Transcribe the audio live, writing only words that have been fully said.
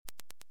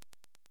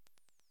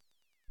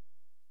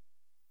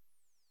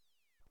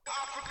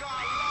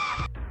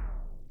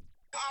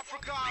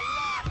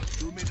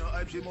me no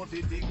hype, she must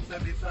think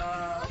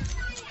semi-sad.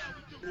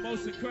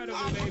 Most incredible,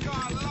 baby.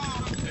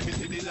 Let me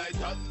see the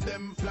light on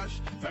them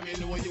flash. From you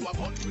know you are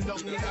punching down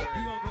the back.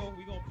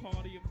 We gonna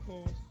party, of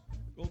course.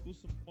 Go through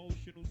some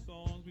emotional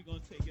songs. We gonna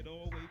take it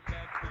all the way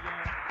back for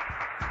y'all.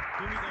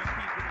 Then we gonna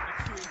keep it in the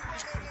true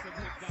essence of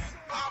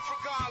hip-hop.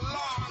 Africa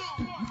love.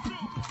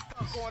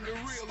 On the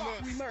real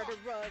look. We murder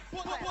rugs.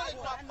 What is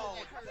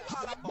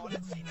that about?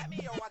 Let's see. Let me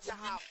hear what you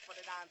have for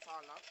the dance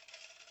hall now.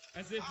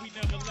 As if we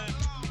never left.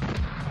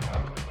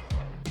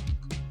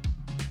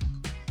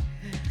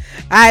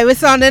 All right, we're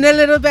sounding a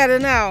little better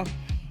now.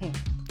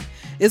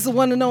 It's the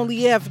one and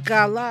only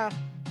Africa Live.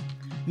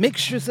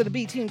 Mixtures of the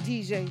B Team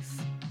DJs.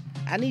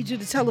 I need you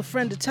to tell a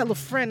friend,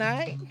 all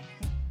right?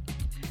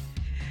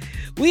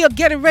 We are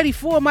getting ready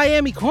for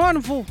Miami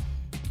Carnival.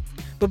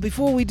 But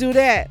before we do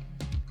that,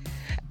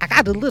 I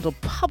got a little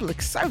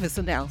public service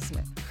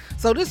announcement.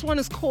 So this one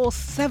is called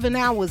 7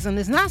 Hours, and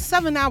it's not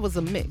 7 hours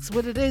a mix.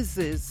 What it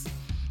is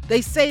they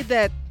say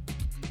that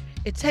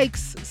it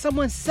takes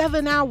someone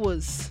 7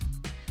 hours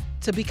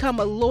to become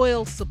a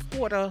loyal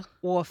supporter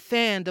or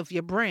fan of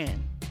your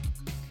brand.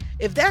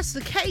 If that's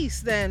the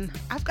case, then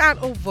I've got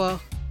over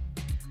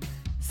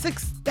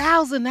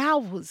 6,000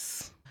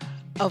 hours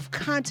of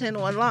content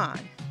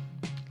online.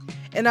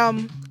 And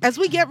as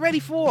we get ready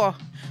for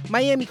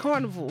Miami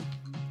Carnival,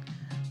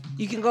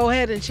 you can go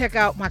ahead and check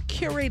out my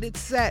curated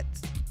set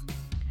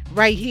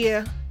right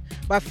here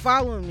by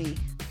following me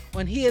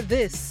on Hear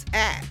This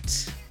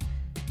at.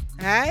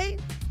 All right?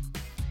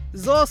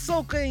 Zor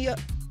Soka.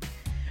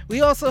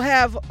 We also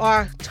have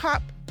our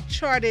top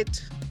charted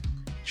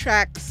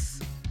tracks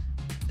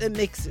and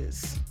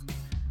mixes.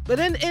 But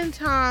in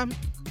time,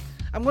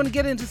 I'm going to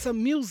get into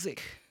some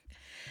music.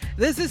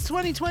 This is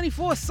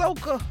 2024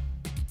 Soca.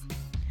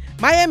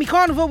 Miami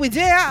Carnival, we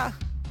there.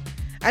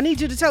 I need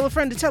you to tell a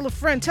friend,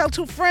 tell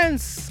 2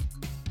 friends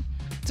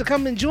to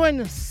come and join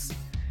us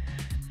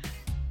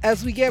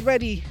as we get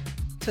ready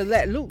to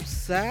let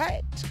loose, all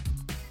right?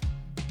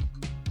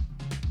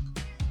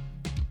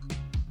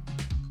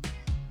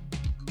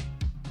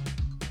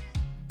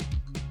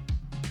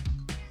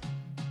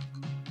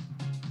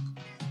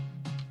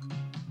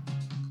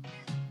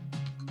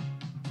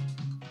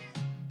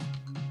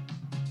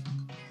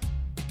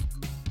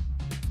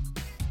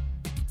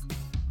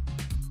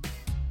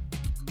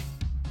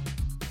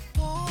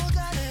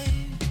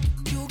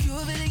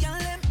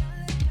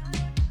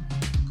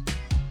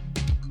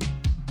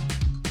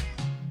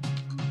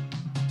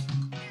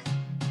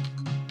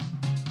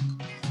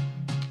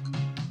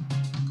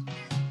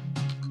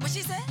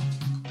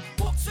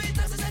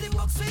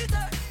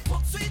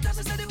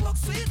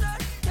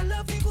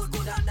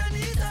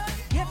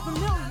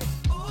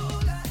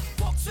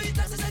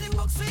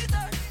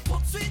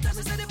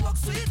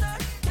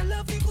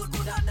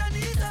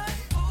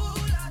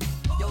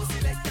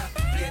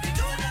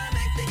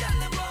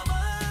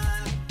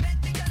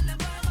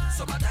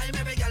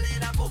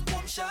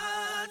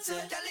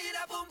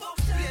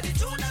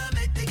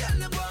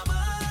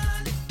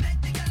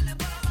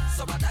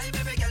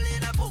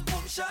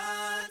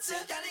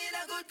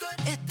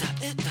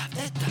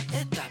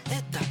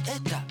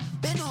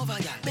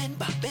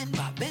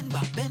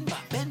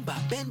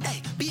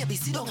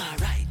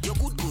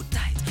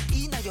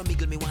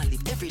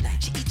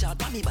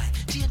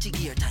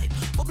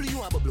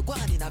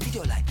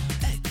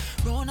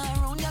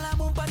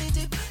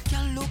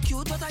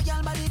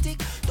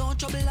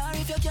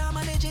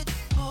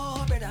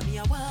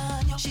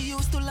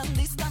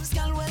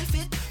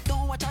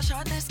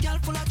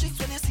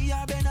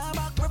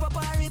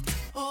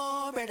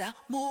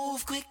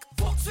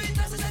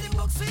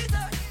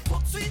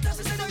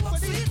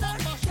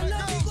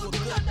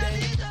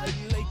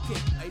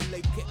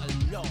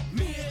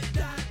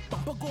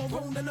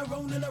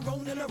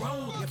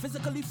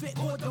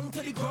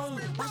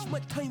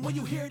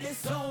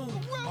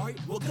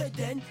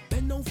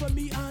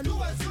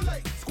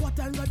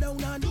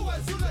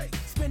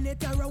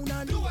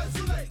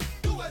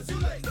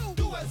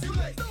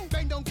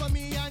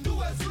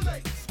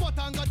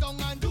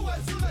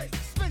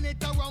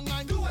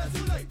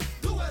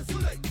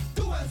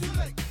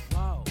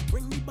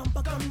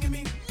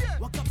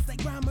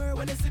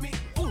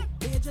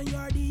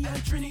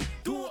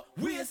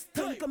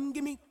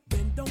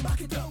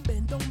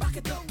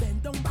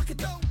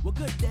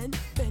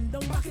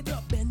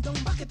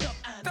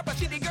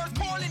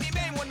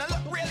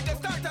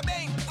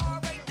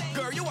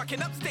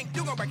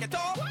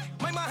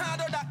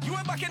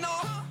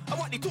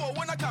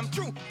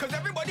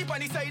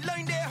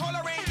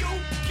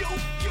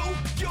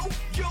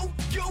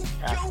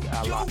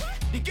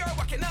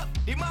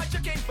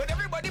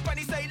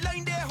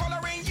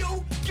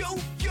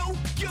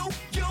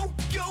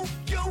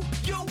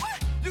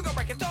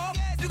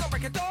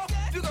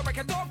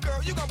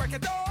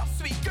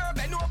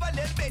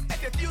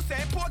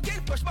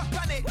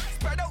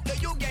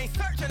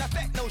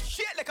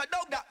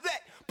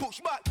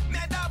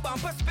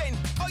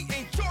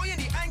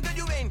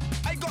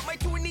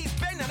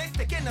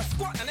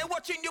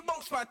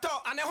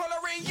 And they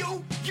hollering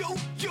you.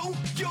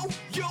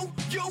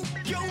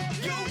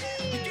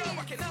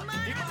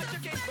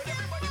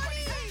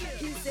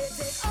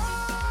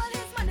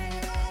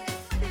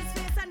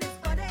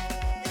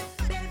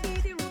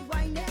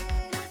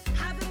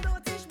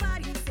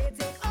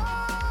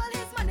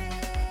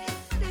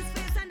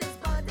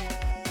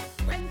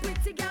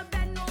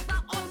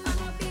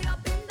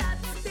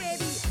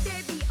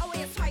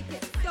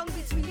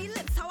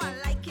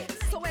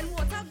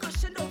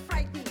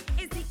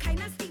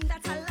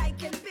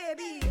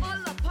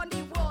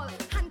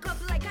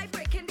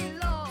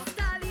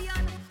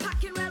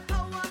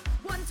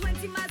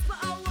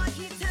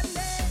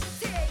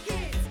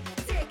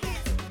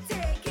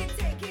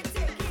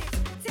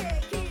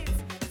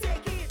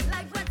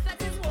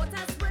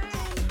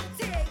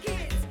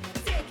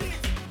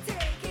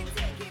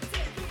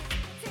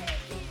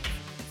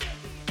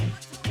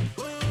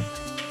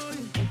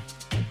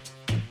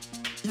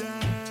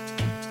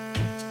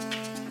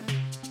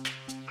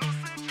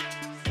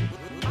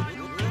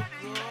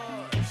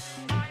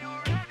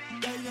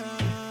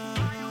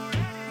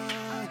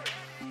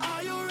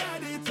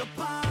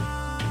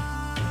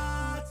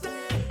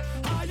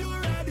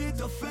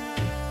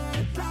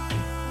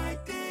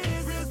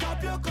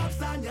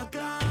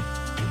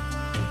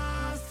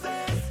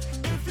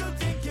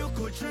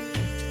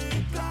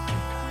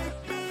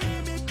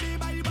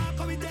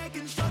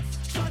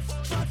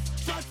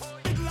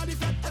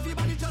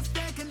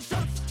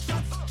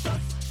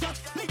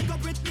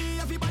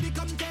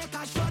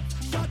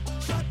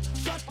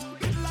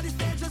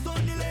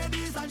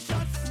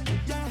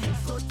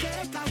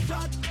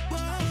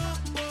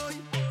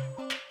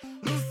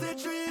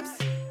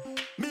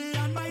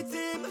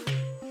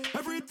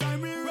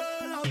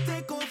 now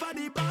take over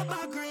the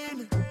Baba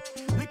Green.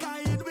 Like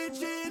I eat with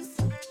jeans,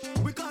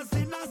 because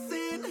sin a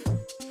sin.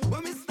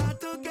 When we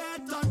start to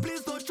get done,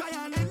 please don't try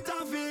and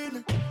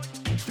intervene.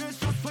 Straight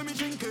shots when we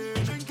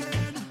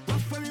drinking,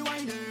 rough when we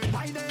whining.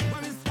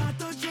 When we start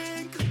to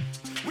drink,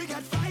 we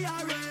get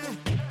fiery.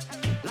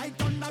 Like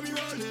thunder we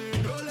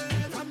rolling,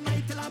 from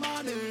night till the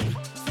morning.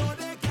 So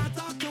they can't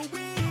talk to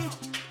we,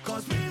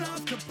 cause we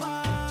love to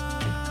party.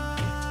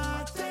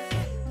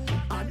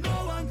 And no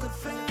one could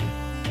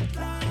fake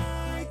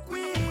like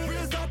we.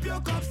 Raise up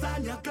your cups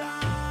and your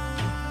glasses.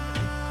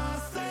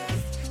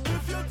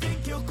 If you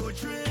think you could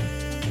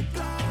drink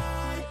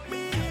like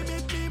me,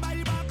 meet me by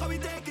the bar, cause we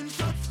taking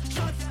shots.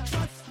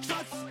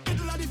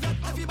 Middle of the flat,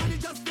 everybody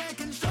just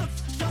taking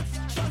shots.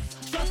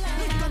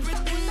 Link up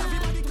with me,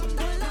 everybody come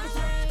down.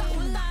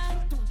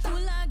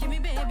 Give me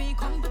baby,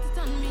 come put it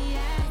on me,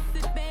 yeah.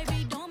 Sit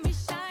baby, don't be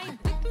shy.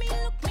 Look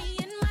me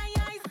in my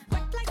eyes.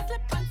 Wet like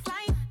slip and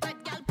slide. Right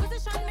girl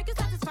position, make you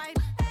satisfied.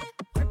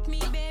 Grip me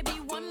baby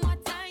one more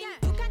time.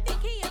 Look at the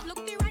key and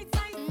look the right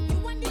side. You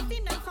want this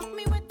thing and fuck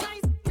me with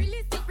ties.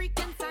 Release the freak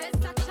inside.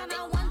 This action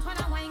I want when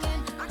I'm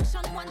whining.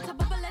 Action want to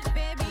bubble it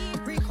baby.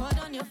 Record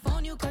on your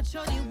phone, you could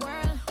show the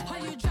world how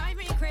you drive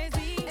me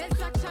crazy.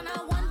 This action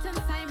I want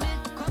inside me.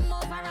 Come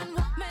over and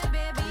walk me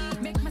baby.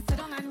 Make me sit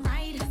down and ride.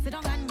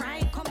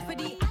 Come for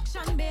the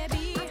action,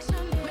 baby.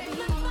 Make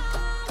me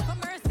fall for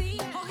mercy.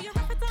 Oh, you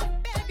wrap it up,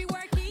 baby,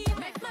 work it.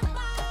 Make me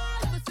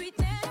fall for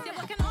sweetness. You're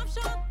working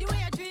offshore, the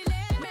way I drill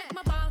it. Make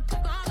me ball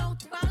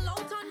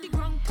out on the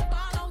ground.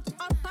 Ball out,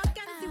 up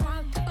against the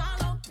wall.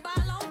 Ball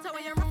out. So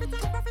when you wrap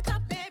it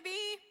up, baby.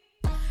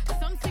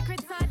 Some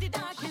secrets are the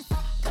darkest.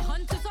 The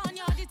hunt is on,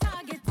 you're the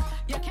target.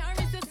 You can't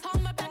resist how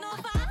me bend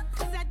over.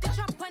 Set the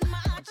trap when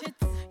my arch it.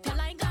 You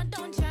like God,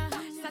 don't ya?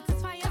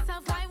 Satisfy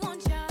yourself, I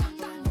want ya.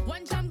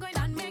 One jam going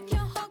and make you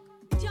hook.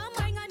 Your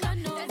mind and your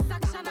nose. This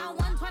action I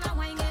want when I'm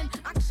whining.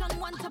 Action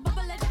want to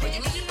bubble it,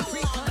 baby.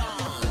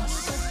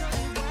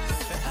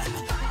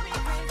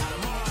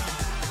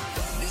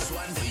 This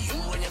one for you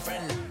and your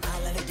friend.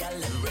 All of the gal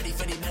them ready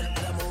for the bell.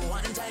 All of more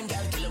one time,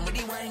 gal, kill 'em with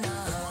the wine.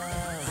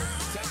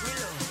 Take me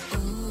low.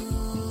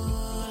 Ooh,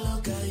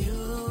 look at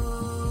you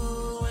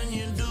when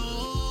you do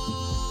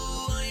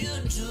what you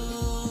do.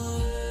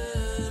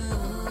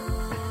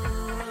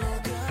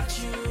 Look at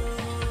you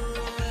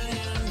when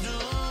you do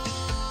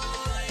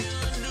what you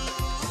do.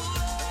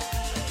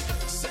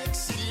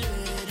 Sexy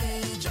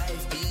lady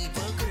drive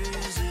people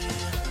crazy.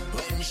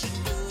 When she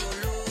go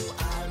low,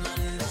 all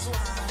man does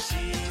watch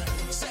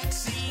it.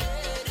 Sexy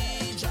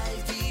lady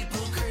drive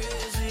people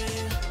crazy.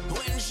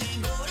 When she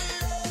go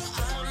low,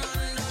 all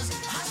man does.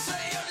 I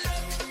say your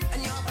neck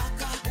and your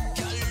back up,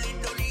 girl, it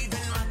don't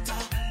even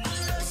matter.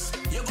 Unless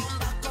you gon'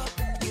 back up,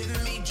 give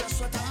me just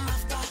what I'm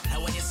after. And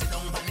when you sit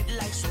down on it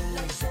like so,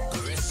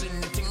 caressing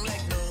the thing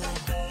like no,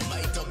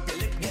 bite up your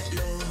lip, get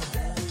low.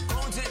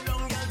 Count it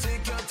down, girl,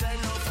 take your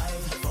time now. 5,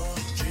 4,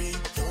 3,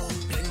 2,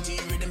 plenty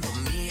rhythm for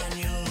me and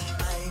you.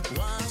 I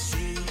want to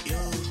see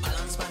you,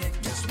 balance on it,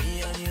 just me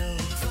and you.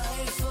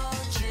 5, 4,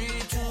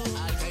 3, 2,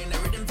 all kind of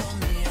rhythm for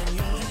me and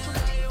you.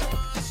 I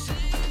want to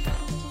see you.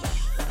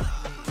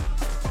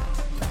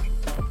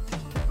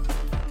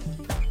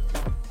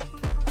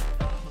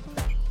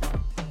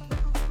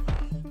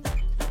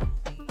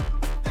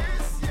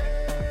 This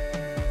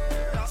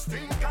year, I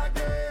stink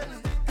again.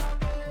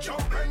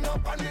 Jumping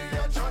up on the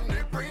edge on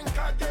the brink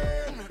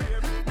again.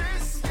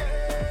 This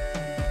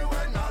year,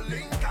 when I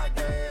link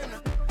again,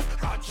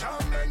 I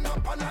jamming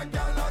up on a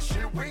gal,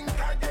 she wink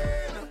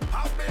again.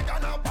 How big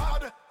and a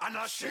bad and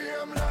a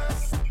shameless.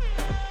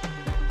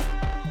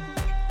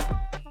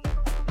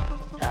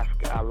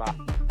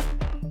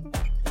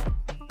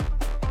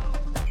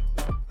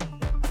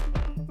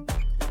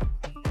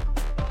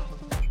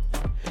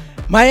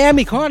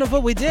 Miami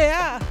Carnival, we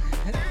there.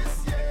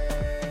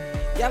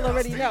 Y'all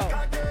already know.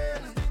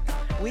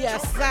 We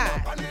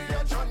outside.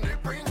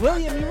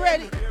 William, you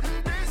ready?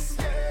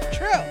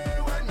 Trill.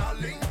 When I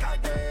link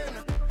again,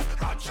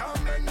 I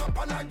jamming up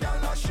on a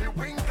gal, she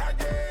wink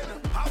again.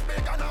 How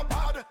big and a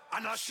bad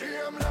and a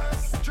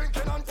shameless.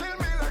 Drinking until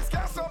me legs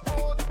can't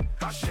support.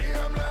 A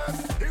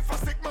shameless. If I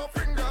stick my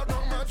finger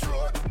down my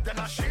throat, then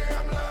a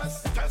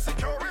shameless. Tell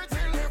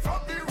security lift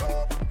up the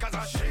rope, cause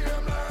a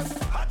shameless.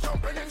 I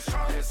jumping in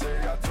strong, you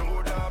say you're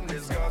too damn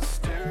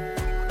disgusting.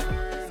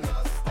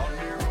 On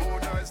the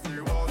road I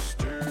still was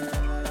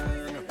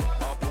string.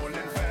 I'm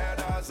pulling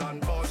feathers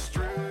and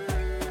bowstring.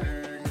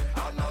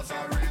 And as I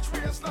reach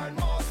waistline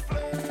must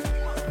fling.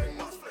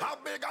 How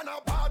big and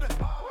a bad.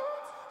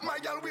 My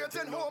girl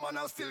waiting home and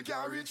I still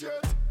can't reach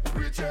it.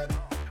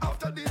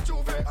 After the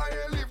Juve, I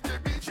ain't leave the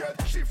beach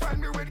yet. She find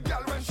me with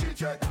gal when she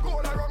check.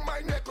 Gold around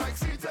my neck like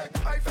C-Tech.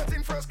 I fed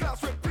in first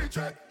class with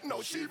pre-check.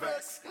 No she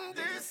vex.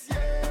 This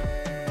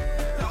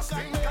year, I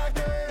stink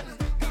again.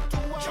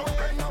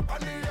 Jumping up on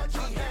the edge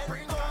and the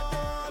brink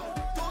again.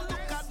 Don't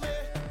look at me.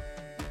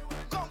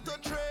 Count to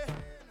 3.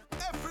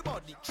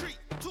 Everybody 3,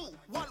 2,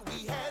 1.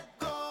 We head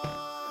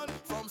gone.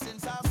 From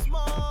since I'm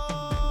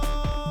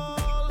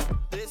small,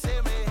 they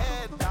say me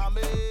head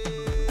damage.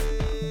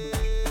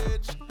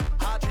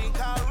 I drink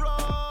a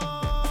rum.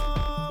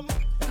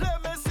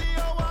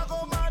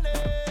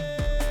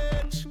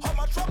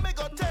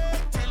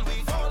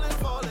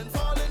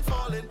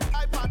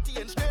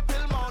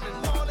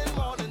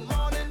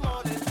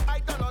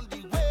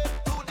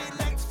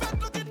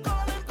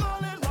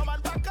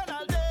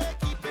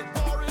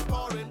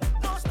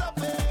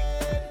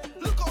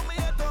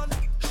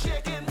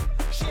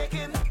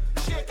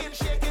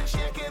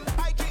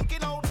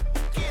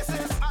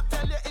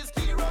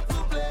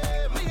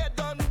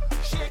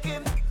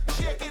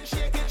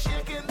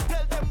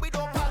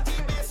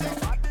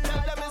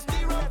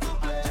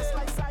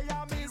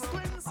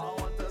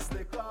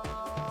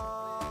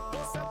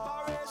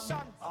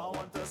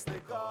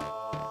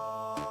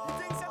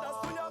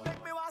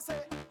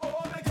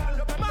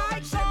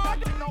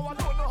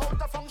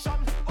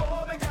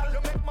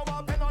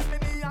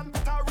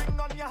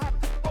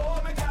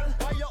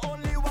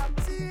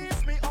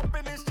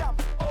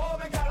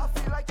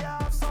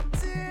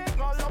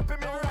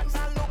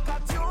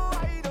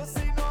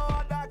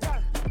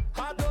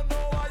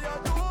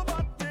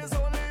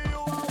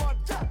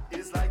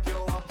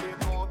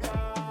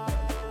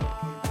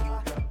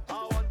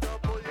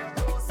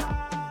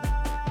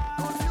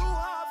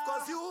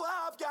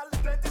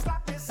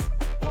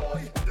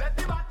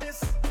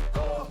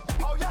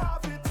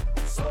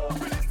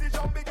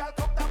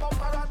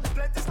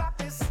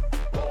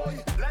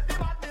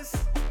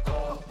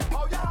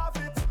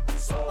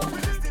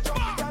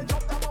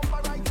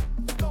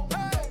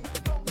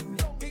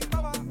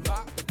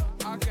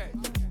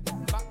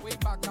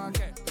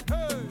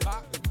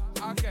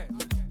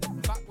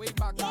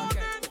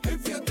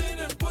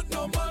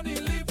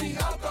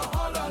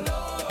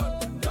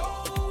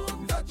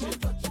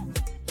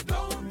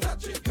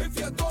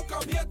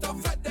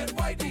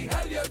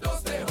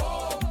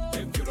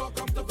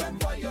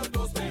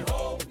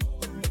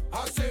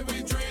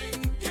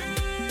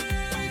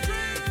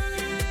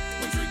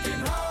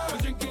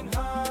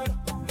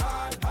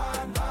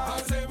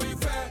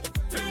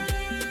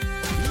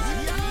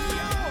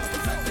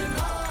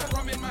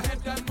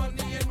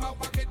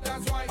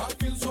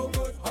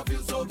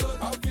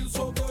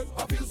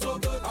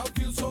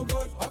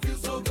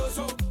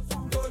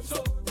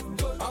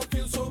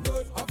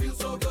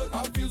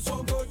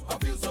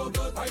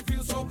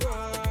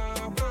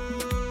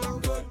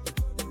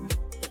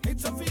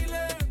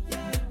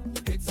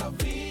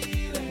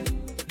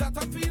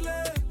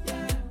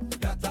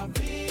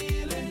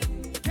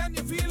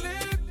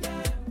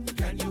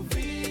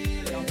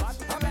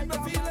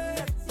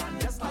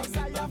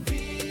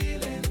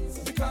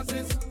 because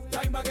it's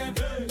time again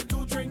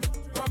to drink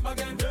rum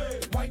again.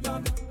 Wine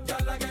on,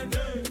 girl again,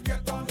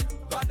 get on,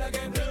 bad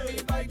again.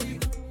 Be by the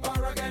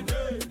bar again,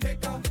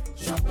 take a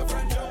shot of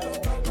French out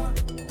of Calma.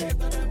 Get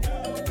to them,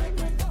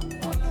 take me,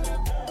 all of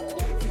them.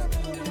 If you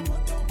didn't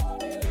put no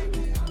money, leave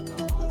the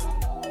alcohol.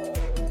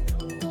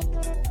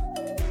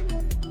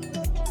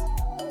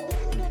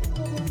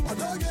 I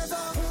don't get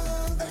up,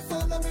 they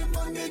follow me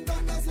money,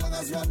 gun as long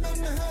as one in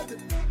my head.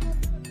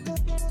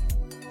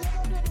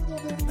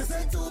 This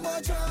ain't too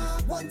much,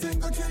 one thing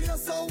could kill you,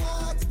 so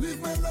what?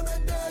 Leave me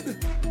limit dead.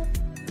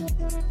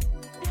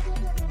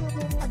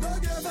 I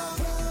don't give up,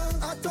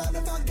 I thought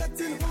if I get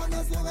in one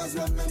as long as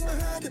one in my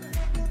head.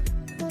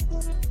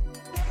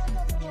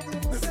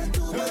 This ain't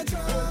too much,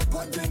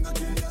 one thing could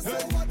kill you, so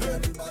what?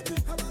 Everybody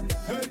come on,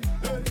 hey,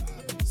 hey.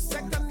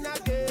 Second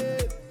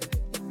again.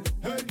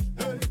 Hey,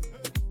 hey,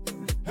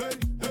 hey,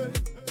 hey.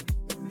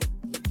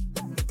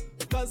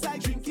 Cause I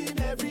drinking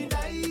every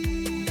night.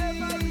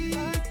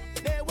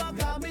 They won't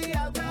call me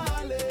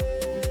alcoholic,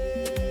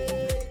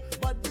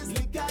 but this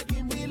liquor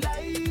give me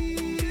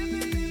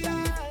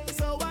life.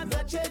 So I'm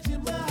not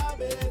changing my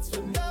habits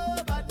for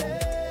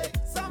nobody.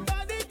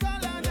 Somebody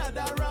call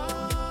another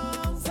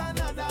wrongs,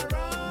 another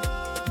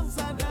wrongs,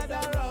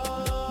 another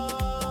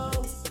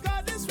wrongs.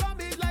 God is from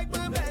me like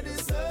my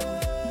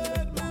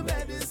medicine, my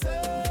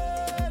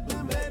medicine,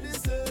 my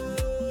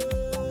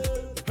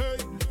medicine. Hey,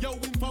 yo,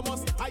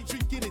 infamous, I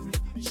drinking it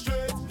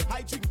straight,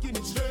 I drinking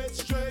it straight,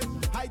 straight,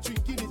 I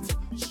drinking it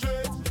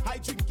straight, I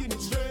drinking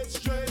it straight,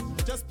 straight.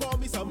 Just pour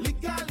me some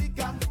liquor,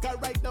 liquor, cause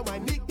right now I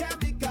need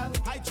chemical.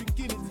 I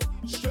drinking it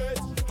straight,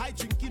 I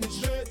drinking it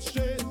straight,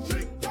 straight.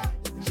 Drinker,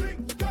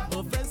 drinker.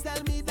 My friends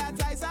tell me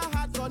that I's a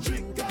hardcore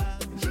drinker,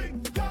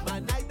 drinker.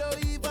 Man, I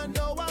don't even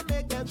know what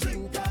make them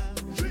drinker,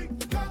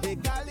 drinker. They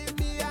calling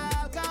me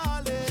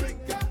alcoholic,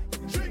 drinker,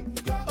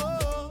 drinker.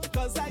 Oh,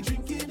 cause I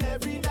drinking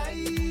every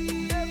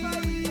night,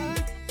 every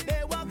night.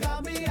 They won't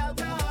call me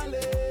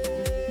alcoholic,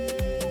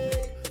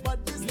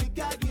 but this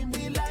liquor give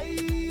me life.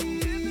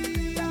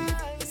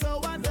 So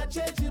I'm not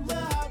changing my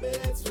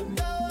habits for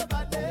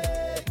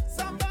nobody.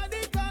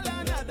 Somebody call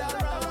another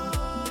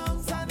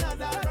wrongs,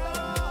 another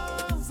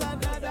wrongs,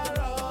 another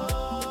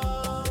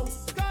wrongs.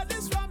 God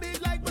is from me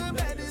like my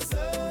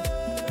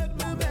medicine,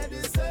 my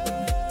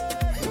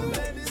medicine, my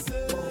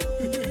medicine.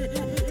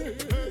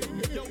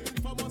 Yo,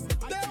 famous,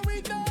 there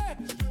we there.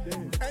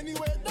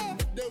 Anyway,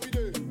 there we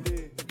there.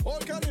 All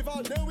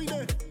carnival, there we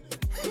there.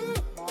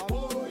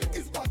 Boy,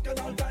 it's back in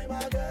all time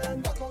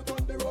again. Back out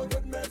on the road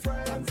with my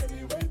friends.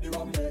 Anyway, the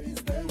rum there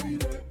is there we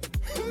there.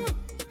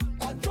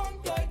 I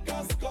drunk like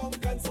a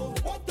skunk and so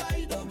what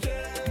I don't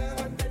care.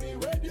 And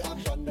anyway, the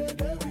action there we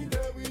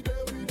there, we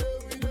there, we there,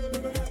 we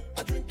there. I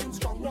drinking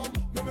strong rum,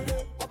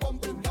 I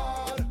pumping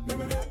hard,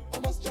 I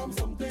must jump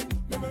something,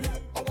 I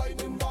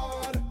whining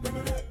hard.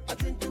 I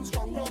drinking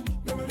strong rum,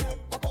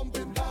 I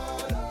pumping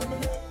hard,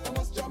 I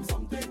must jump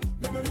something,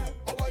 I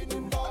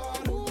whining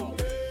hard.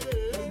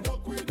 Hey,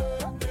 look we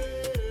there,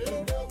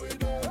 hey, there we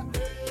there,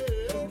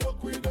 hey,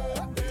 look we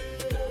there,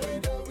 hey,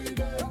 there we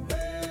there,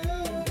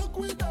 hey, look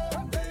we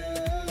there,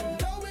 hey,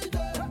 there we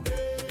there,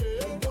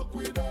 hey, look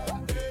we there,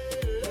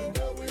 hey,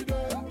 there we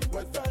there.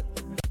 What's that?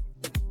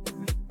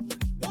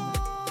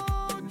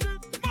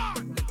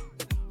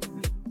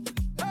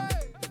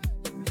 Hey,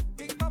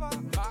 King Baba,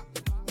 back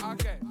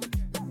again,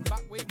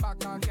 back way back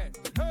again,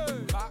 hey,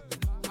 back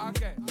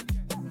again,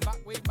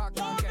 back way back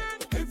again.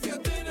 If you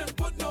didn't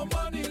put no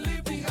money,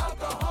 leave the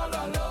alcohol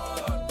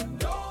alone.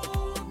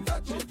 Don't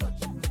touch it,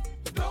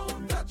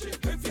 don't touch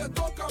it. If you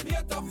don't come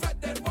here to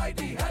fed, then why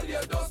the hell you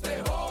don't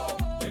stay home?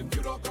 If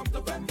you don't come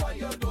to fed, why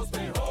you don't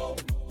stay home?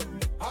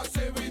 I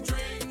say we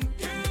drinking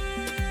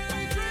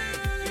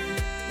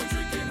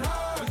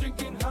hard, we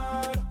drinking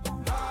hard,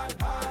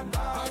 hard, hard, hard.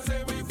 I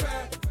say we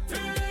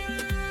fetting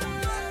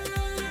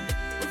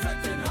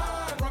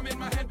hard. Rum in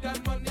my head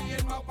and money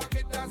in my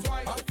pocket, that's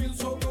why I feel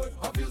so good,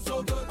 I feel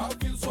so good, I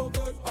feel so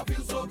good, I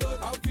feel so good,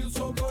 I feel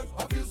so good,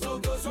 I feel so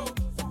good, so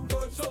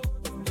good, so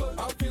good.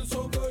 I feel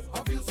so good,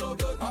 I feel so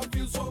good, I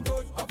feel so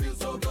good, I feel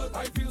so good,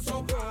 I feel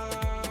so good.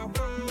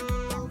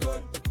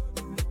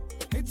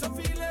 It's a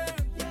feeling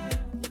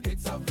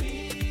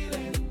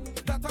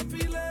that I'm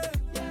feeling,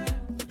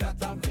 that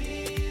I'm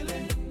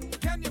feeling.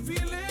 Can you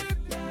feel it?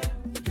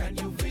 Can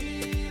you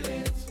feel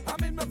it?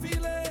 I'm in my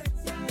feelings,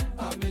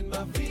 I'm in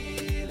my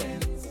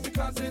feelings.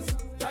 Because it's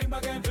time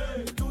again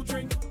to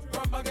drink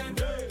rum again.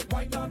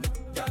 Wine on,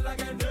 girl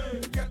again,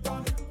 get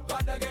on,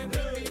 bad again.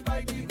 Be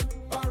by the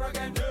bar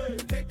again,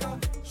 take a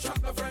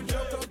shot of French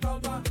out of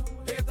Calma.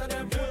 Hate of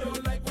them who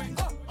don't like we,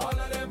 all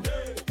of them.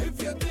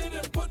 If you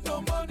didn't put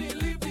no money,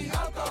 leave the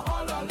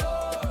alcohol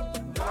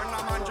alone. When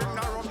a man drink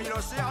the rum, he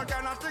don't see all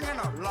kind of thing, you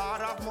know.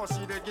 Lord of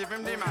mercy, they give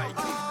him the mic.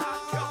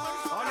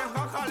 All them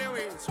go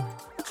Hollywood,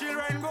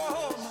 children go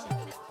home.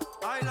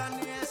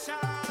 Island nation.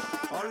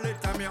 All the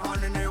time you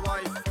honey your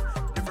wife,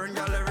 different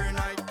girl every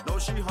night. Now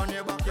she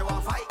honey back, you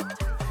a fight.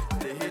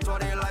 They hate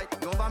what they like.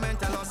 Government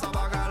tell us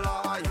about a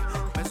lie.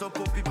 Mess up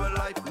people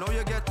life. Now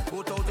you get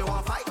put out, you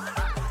a fight.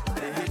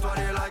 They hate what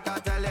they like, I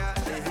tell ya.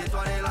 They hate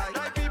what they like.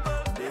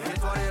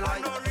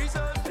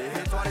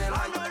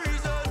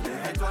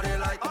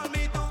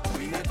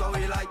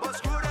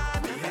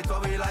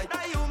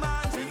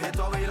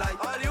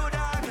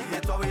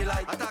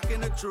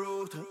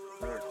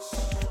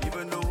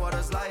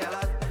 just lie a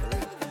lot.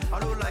 I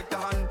don't like the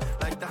hang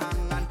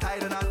and tie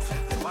the knot.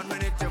 1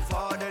 minute you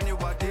fall, then you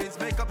what is.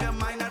 Make up your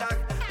mind of that.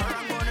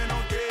 I'm running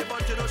okay,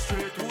 but you don't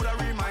straight. Who da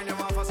remind you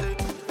of a say?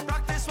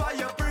 Practice while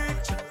you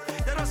preach.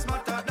 You don't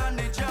smarter than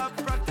the job.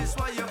 Practice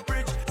while you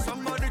preach.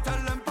 Somebody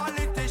tell them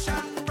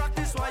politician.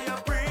 Practice while you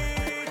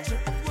preach.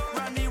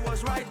 Granny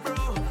was right,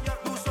 bro.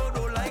 Do so,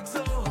 don't like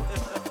so.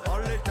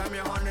 All the time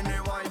you're on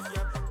your wife.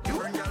 You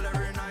bring your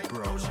every night.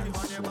 Bro, she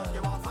on your back,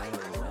 you are fine.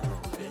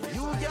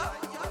 You, yeah.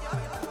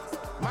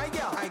 My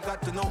girl, I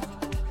got to know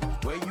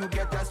where you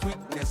get that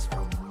sweetness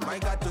from. I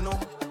got to know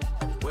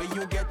where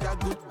you get that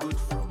good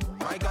from.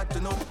 I got to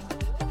know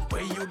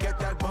where you get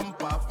that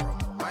bumper from.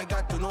 I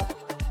got to know.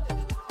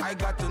 I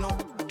got to know.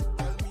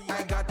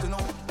 I got to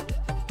know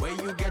where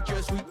you get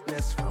your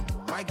sweetness from.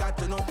 I got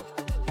to know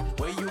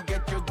where you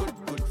get your good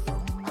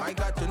from. I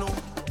got to know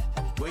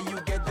where you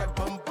get that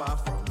bumper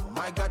from.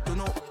 I got to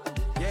know.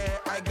 Yeah,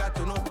 I got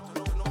to know.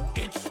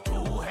 It's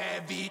too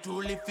heavy to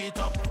lift it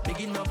up.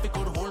 Big enough it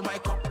could hold my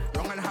cup.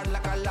 Long and hard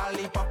like a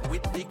lollipop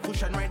with the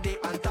cushion right there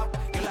on top.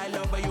 Girl, I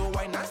love how you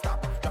wine and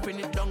stop. Dropping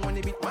it down when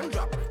the beat man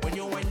drop. When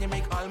you wine, you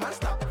make all man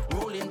stop.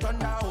 Rolling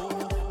thunder, oh.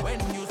 When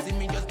you see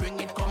me, just bring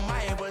it, come.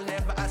 I will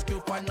never ask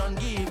you for none.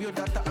 Give you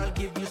that, I'll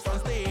give you some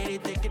steady.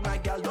 Take it, my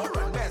girl, don't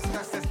run. Best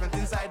assessment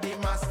inside the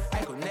mass.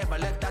 I could never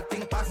let that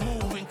thing pass.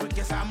 Moving quick,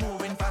 yes, I'm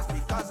moving fast.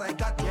 Because I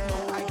got to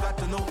know, I got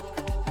to know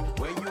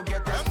where you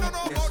get that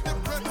sweetness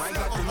from. I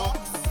got to know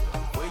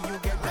where you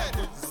get that.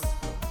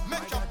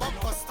 Make your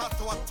bumper start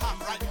to attack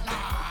right now.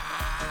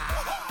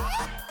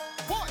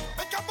 Boy,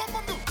 make your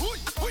bumper do. Hui,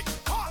 hui,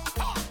 ha,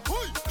 ha,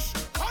 hui, sh,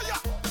 ha, ya,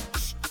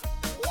 sh,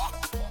 wah,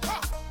 ha.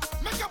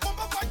 Make your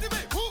bumper fight me.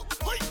 Hu,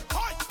 hui,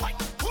 hi, hi,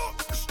 hu,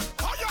 sh,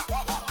 ha, ya,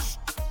 sh,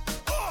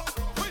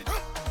 hui,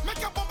 hui.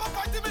 Make your bumper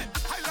fight me.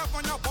 I love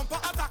when your bumper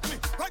attack me.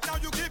 Right now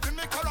you giving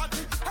me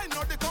karate. I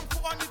know the kung fu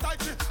and the tai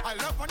chi. I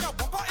love when your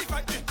bumper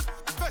fight me.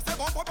 First say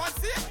bumper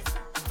pansi,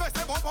 first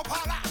say bumper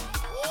pala.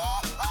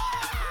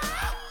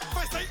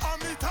 First say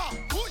amita.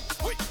 Hui,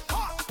 hui,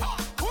 ha, ha,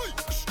 hui,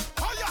 sh,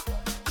 ha, ya,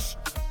 sh,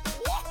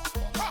 wah,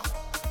 ha.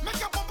 Make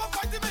your bumper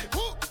fight me.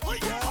 Hu, hui,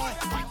 hi,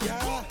 hi,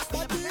 hu,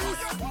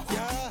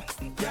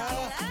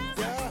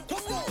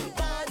 Come on,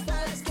 bad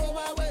vibes go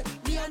away.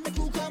 Me and the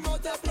crew come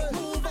out to play.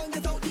 Move and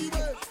get out the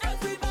way.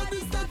 Everybody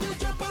start to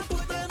jump and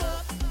put them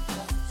up.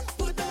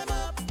 Put them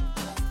up.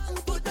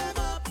 Put them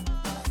up.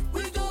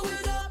 We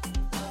going up.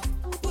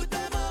 Put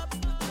them up.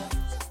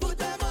 Put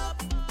them up.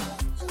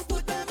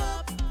 Put them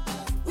up.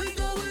 We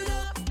going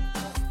up.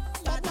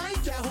 Bad mind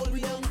can't hold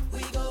me down.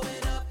 We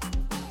going up.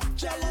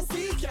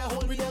 Jealousy can't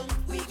hold me down.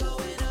 We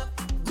going up.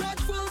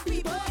 Grateful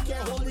people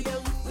can't hold me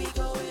down. We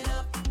going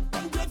up.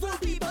 Ungrateful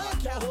people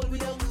can't hold me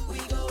down. We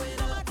going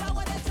up. Matter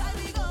what they try,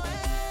 we going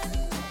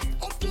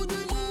up to the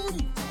moon,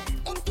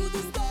 up to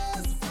the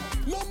stars.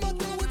 No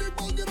matter what the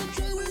bug in the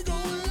tree, we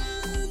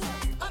going.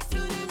 Up to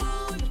the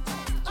moon,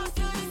 up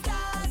to the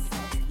stars.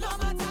 No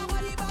matter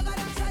what the bugger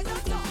them try to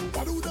do.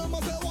 What do them? I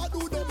say what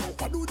do them?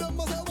 What do them?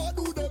 I say what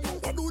do them?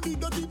 What do the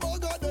dirty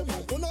bugger them?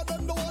 None of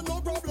them don't want no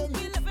problem. We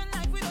living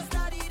like we don't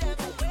study them.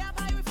 Way up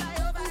high, we fly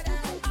over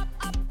them. Up,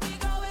 up, we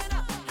going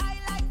up. High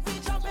like we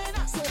jumping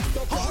up.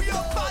 Hold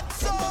your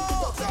butts up!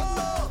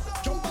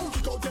 Jump and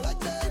kick out you like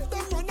that.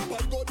 Them run up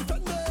and go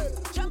defend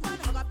it. Jump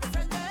and hug up your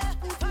friend there.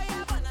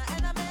 Fire upon an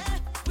enemy.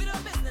 We do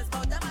business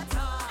about them at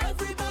all.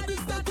 Everybody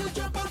start to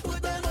jump and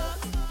put them up.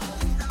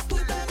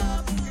 Put them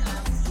up.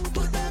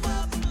 Put them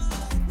up.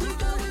 We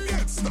going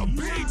up. It's the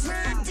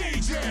B-Team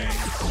DJ.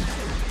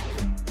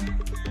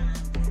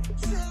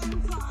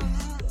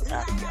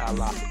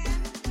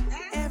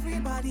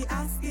 Everybody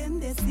asking,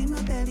 they see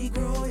my belly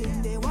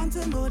growing. They want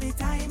to know the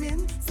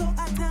timing. So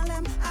I tell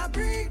them, I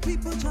bring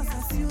people just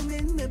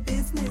assuming the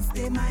business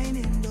they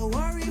minding. Don't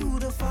worry who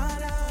the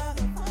father.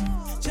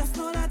 Just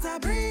know that I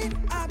breathe,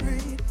 I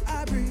breathe,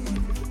 I breathe.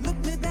 Look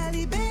me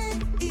belly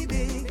big, e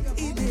big,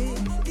 e big.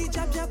 The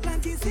jab jab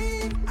plenty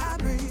seed. I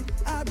breathe,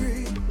 I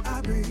breathe,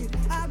 I breathe,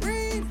 I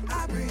breathe,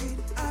 I breathe,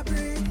 I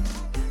breathe.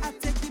 I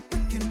take the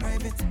pick in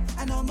private,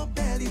 and I'm a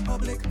belly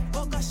public.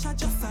 Oh gosh, I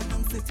just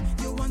announce it.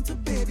 You want to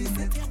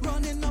babysit,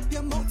 running up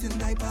your mountain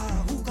diaper.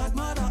 Who got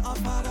mother or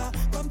father?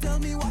 Come tell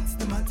me what's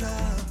the matter.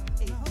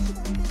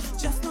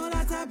 Just know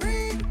that I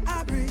breathe,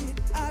 I breathe,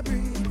 I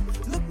breathe.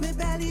 Look me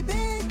belly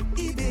big,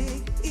 e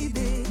big, e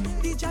big.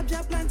 The jab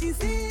jab plenty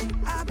seed.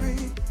 I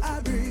breathe, I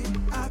breathe,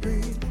 I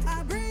breathe,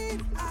 I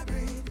breathe, I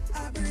breathe,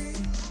 I breathe.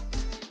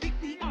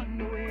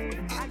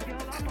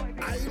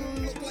 I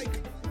look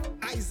like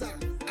Isaac.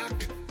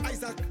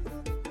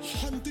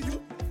 Hunt to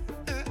you.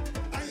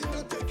 I ain't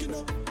not taking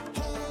no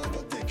horn,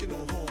 not taking no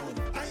horn.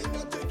 I ain't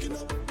not taking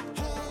no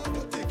horn,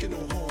 not taking no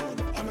horn.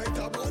 I might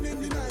have one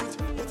in the night,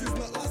 but it's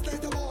not last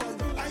night I'm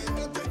on. I ain't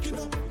not taking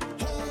no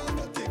horn,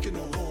 not taking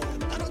no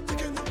horn. I'm not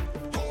taking no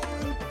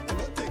horn, I'm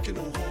not taking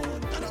no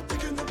horn. I'm not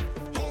taking no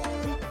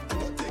horn,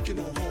 I'm not taking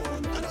no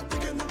horn. I'm not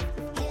taking no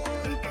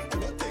horn, I'm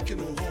not taking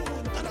no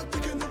horn. I'm not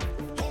taking no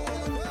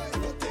horn,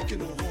 I'm not taking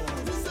no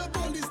horn. Who said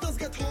police does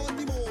get horn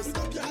the most?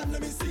 Stop your hand,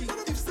 let me see.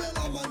 If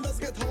Sailor Man does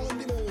get horn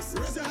the most,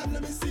 raise your hand,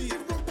 let me see.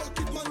 If Rock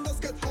Pocket Man does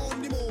get horn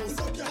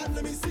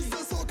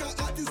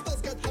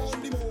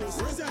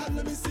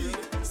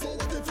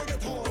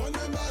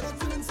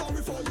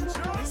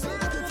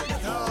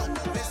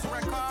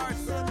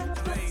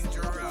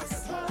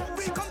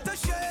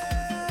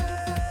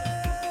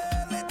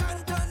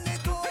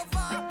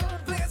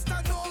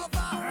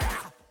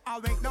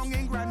down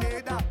in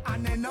Grenada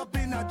and end up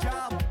in a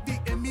job. The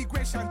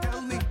immigration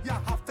tell me you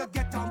have to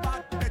get on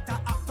board. Better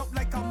act up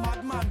like a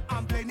madman.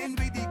 I'm blending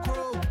with the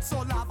crew. So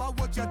lava,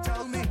 would you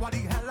tell me what the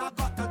hell I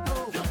got to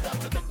do? You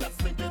got to take that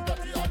stinking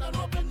dirty on and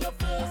up in your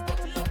face.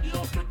 Dirty up the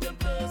old freaking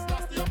place.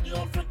 Nasty up the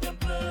old freaking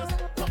place.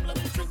 Come let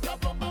me drink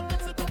that rum and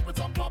mix it up with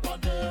some pop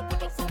and dip.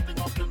 Put up something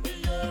up in the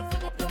air.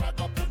 Fling up your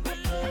rag up in the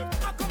air.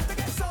 I come to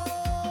get so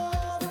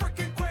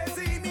freaking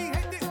crazy. Me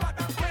hate this bad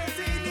and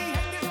crazy. Me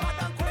hate this bad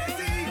and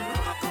crazy.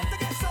 I come to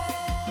get so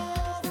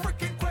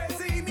freaking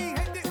crazy. Me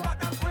hate this bad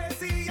and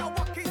crazy. Your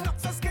walking up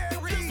so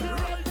scary.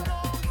 Right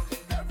now,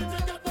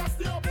 everything get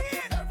nasty up.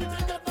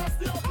 Everything get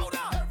nasty up. Hold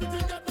up.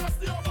 Everything get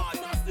nasty up.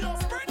 Nasty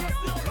up. Spread it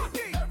out,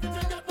 Lucky.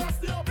 Everything get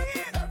nasty up.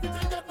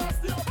 Everything get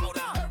nasty up. Hold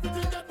up.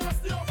 Everything get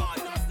nasty up.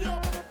 Nasty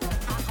up.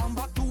 I come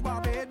back to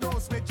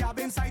Barbados with jab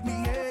inside me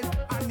head.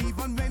 And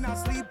even when I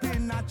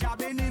sleeping, I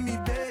jabbing in me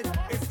bed.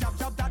 It's jab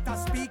that I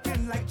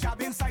speaking like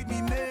jab inside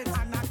me mid.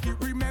 And I keep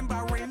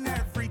remembering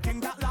everything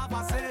that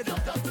lava said. You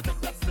got to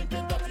take that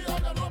stinking dirty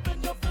on and up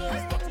in your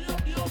face. Dirty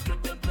up the old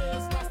freaking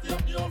place. Nasty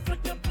up the old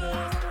freaking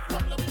place.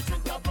 Come let me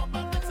drink that rum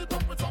and mix it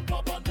up with some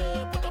pop and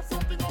dip. Put up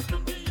something up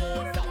in the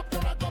air. Fling up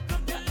your rag up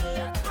in the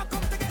air. I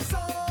come to get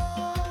so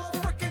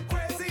freaking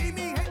crazy.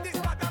 Me hate this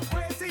bad and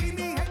crazy.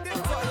 Me hate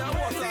this bad and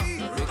crazy.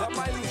 Big up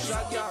my Lucia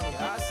gang,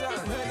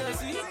 Hassan,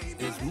 Hennessy,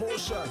 it's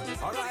motion.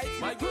 Alright,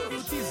 my girl,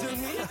 you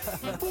teasing me?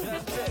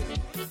 Hey,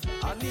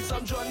 I need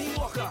some Johnny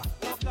Walker,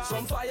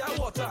 some fire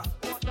water,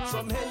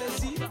 some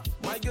Hennessy.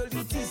 My girl,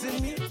 you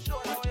teasing me?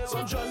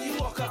 Some Johnny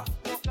Walker,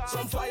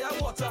 some fire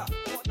water,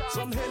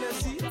 some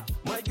Hennessy.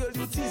 My girl,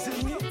 you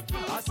teasing me?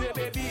 I say,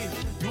 baby,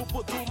 you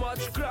put too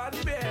much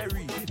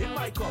cranberry in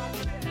my cup.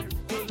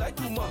 Don't like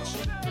too much.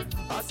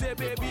 I say,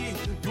 baby,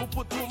 you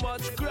put too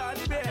much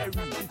cranberry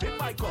in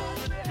my cup.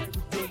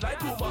 Don't like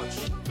too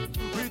much.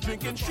 We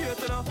drinking straight,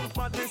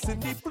 madness in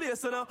the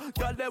place,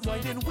 girl them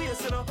winding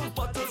waist,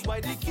 butters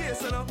by the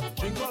case,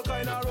 drink all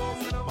kind of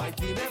rum. My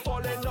team ain't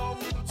falling down.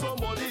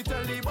 Somebody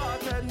tell the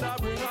bartender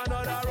bring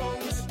another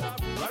rounds.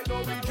 Right now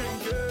we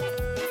drinking.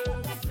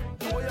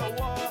 Do what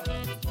you want.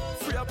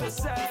 Free up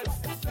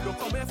yourself. Don't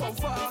come here from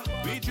far.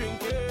 We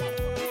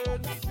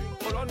drinking.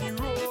 But on the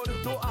road,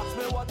 don't ask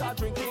me what I'm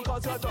drinking,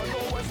 cause you don't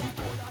know what's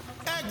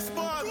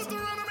Export.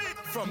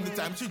 From the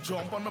time she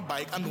jump on my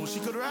bike, I know she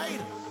could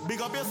ride.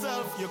 Big up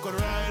yourself, you could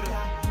ride.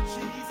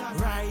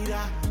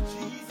 Rider,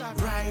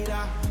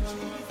 rider,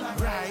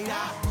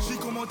 rider. She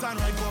come out and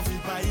ride coffee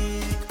bike.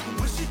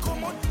 When she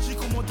come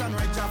out and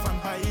ride Jaff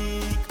and bike.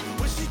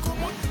 When she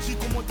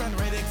come out and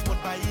ride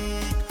export bike.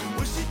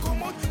 When she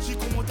come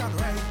out and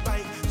ride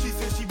bike. She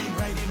says she been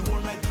riding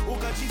all night. Oh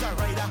God, she's a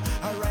rider,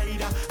 a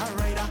rider, a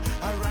rider,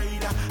 a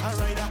rider, a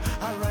rider,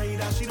 a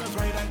rider. She does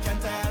ride and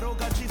can't tire. Oh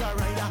God, she's a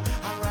rider,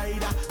 a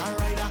rider, a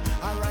rider,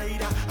 a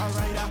rider, a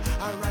rider,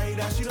 a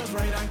rider. She does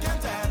ride and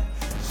can't tire.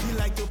 She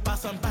like to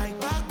pass on bike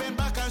back, bend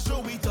back and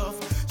show it off.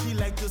 She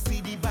like to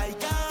see the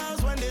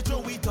bikers when they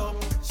throw it up.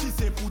 She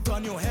say put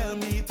on your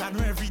helmet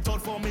and every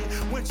thought for me.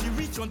 When she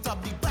reach on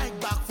top the bike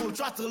back full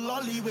throttle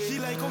alleyway. She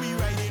like how we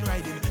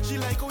riding. She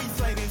like how we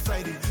sliding.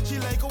 She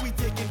like how we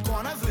taking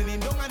corners, leaning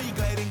down and the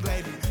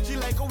gliding. She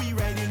like how we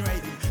riding.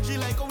 She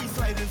like how we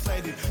sliding.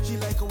 She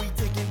like how we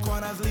taking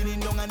corners, leaning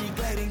down and the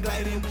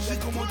gliding. She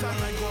come out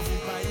and ride coffee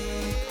bike.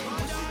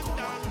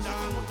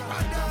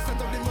 Set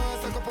up the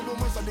mask, a couple of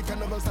months of the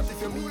carnival start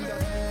if you mean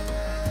that.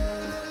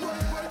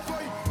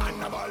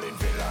 And a ball in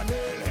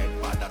Villanelle,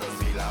 head bad that don't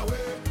feel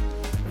away.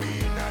 We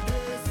in a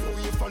day, so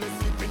you fall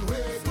asleep in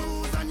way.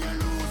 Snooze and you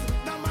lose,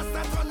 the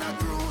master on a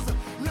cruise.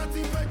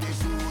 Nothing but the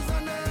shoes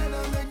and then I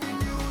make the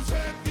news.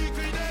 Check the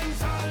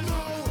credential, no.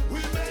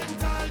 We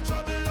mental,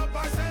 trouble up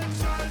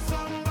essential.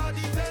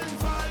 Somebody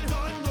tenfold,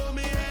 don't know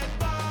me head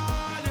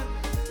bad.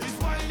 This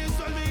wine is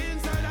on me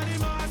inside of the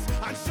mask.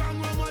 And strong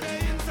room on the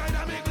inside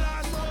of me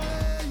glass.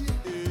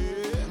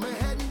 My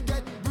head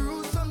get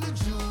bruised from the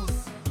juice.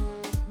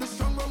 The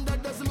strong rum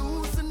that does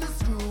loosen the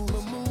screw.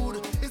 My mood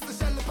is to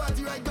shell the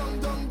party right down.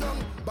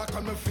 Back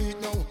on my feet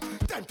now.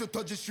 Time to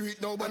touch the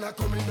street now. When I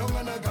coming down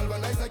and I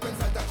galvanize like when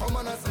Santa come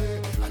and I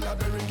say. And I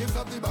bearing gives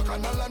up the back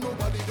and all and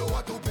nobody know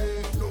what to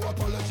pay. No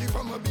apology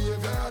for my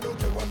behavior. I don't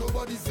care what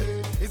nobody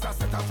say. It's a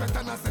set of threat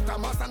and a set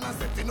of mass and a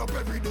setting up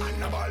every day.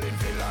 And a ball in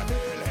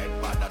Villanelle,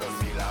 head bad that don't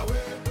feel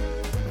away.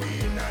 We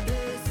in a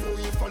day, so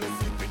you fall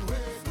asleep in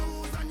way.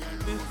 Snooze and you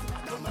lose.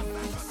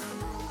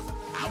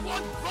 I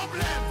want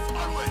problems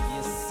always.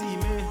 You see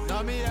me?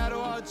 Now me I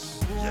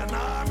watch. You know what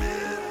I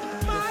mean?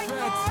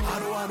 I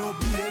don't want no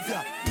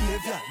behavior,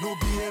 no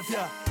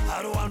behavior.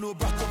 I don't want no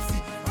bratopsy,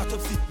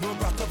 no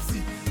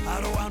bratopsy. I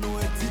don't want no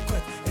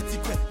etiquette,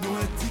 no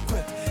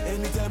etiquette.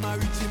 Anytime I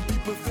reach in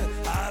people fed,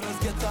 I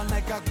just get on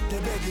like a. They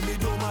begging me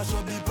don't mash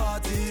up the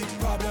party.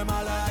 Problem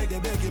I like, they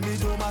begging me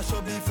don't mash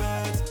up the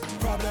fence.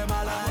 Problem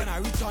I like. When I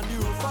reach on the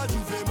road for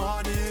Juve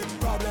money.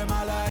 Problem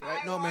I like.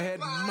 Right now my head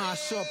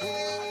mash up.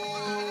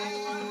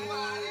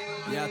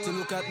 You have to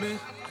look at me.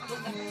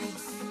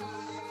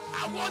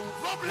 I want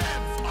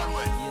problems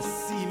always. You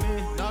see me?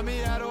 Now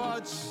me I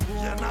watch. You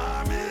know what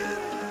I mean?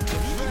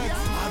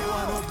 I don't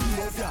want no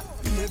behavior,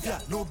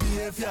 no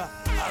behavior.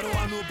 I don't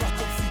want no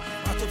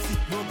autopsy,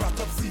 no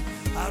autopsy.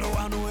 I don't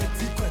want no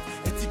etiquette,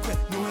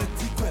 no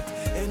etiquette.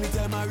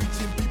 Anytime I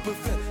reach in people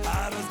fit,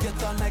 I just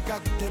get on like a,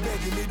 they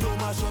begging me do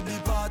mash up the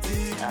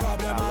party.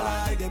 Problem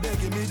I like, they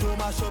begging me do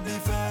mash up the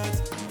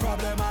fence.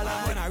 Problem I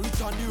like, when I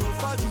reach on the road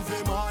for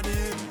Juve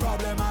money.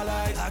 Problem I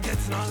like, I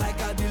get on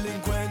like a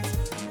delinquent.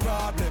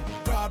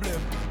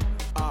 Problem.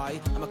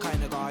 I'm a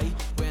kind of guy.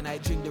 When I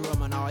drink the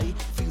rum and I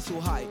feel so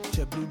high.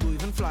 JetBlue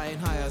even flying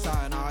high as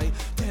I and I.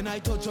 Then I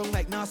touch on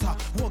like NASA.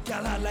 Walk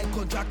gal hard like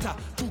contractor.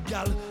 Two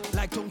gal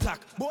like tongue tack.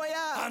 Boy,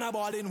 yeah. And a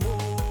ball in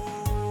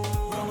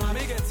whoa. Rum and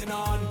me getting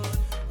on.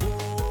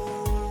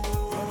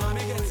 Whoa. Rum and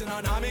me getting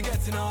on. I'm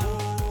getting on.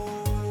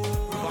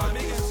 Rum and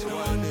me getting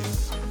on.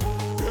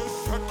 Yes,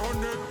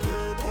 second it.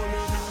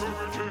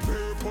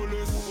 Pay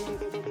police.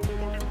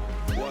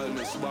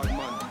 Wildness, bad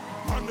man.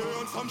 And they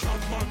on some shot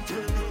man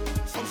thing,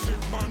 some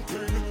sick man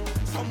thing,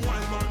 some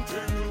wild man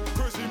thing,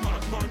 crazy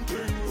madman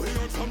thing. We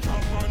on some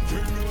shot man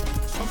thing,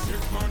 some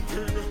sick man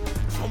thing,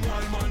 some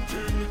wild man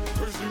thing,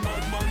 crazy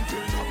madman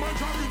thing. Some man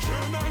driving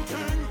chain and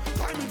thing,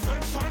 climbing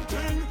fence and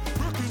thing,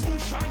 breaking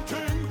bush and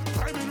thing,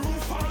 climbing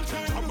roof and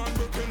thing. Some man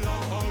breaking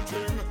law all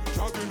thing,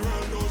 jogging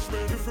well no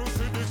spin. If you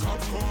see the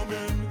cops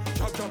coming,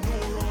 chop no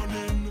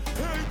running.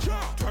 Hey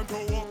Jack, time to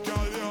walk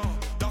y'all yeah,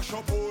 dash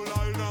up all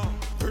liner,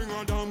 bring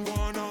a damn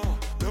guana.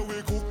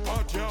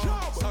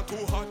 Satu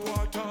hot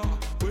water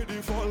with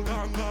the fall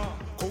ganga.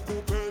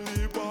 Coco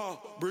Peliba,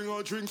 bring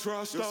a drinks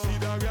rasta. You see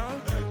that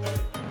girl?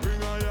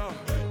 Bring her ya.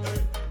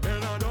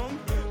 Bend her down,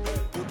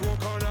 put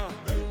walk on her.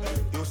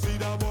 You see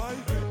that boy?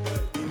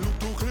 He look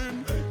too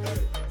clean.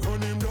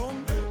 Run him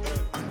down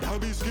and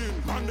dab his skin.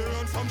 Man they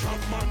run some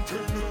shot man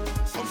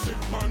thing, some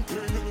sick man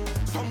thing,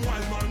 some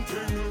wild man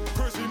thing,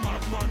 crazy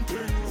madman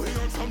thing. We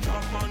on some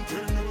shot man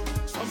thing,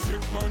 some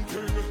sick man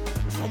thing,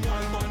 some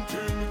wild man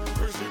thing,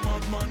 crazy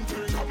madman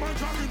thing. Some man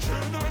dragging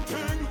chain and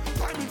thing,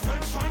 climbing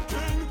fence and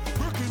thing,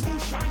 breaking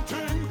bush and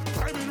thing,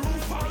 climbing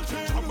roof all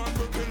thing. Some man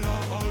breaking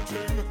law all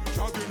thing,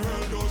 jogging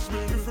well does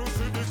spin. If you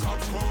see the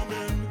cops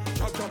coming,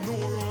 chop no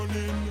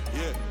running.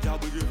 Yeah, y'all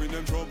be giving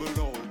them trouble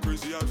now.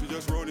 Crazy as we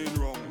just running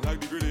wrong, like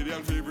the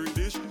Grenadian favorite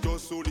dish,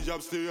 just so the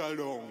job stay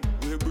along.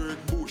 We break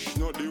bush,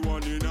 not the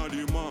one in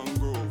the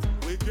mangrove.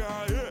 We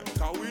can't hear,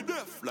 cause we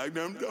deaf like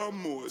them damn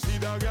moors. See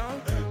that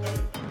girl?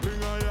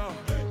 Bring her ya.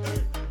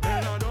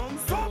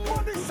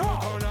 Somebody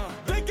shout!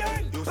 The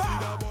gang!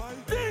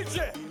 DJ!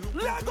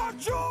 Lego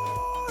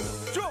Joe!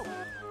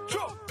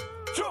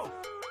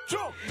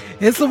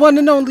 It's the one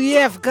and only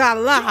F.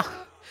 Gala.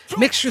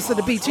 Mixtures of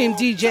the B Team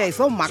DJs.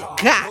 Oh my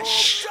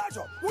gosh.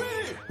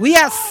 We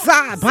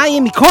outside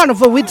Miami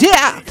Carnival. We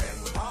there.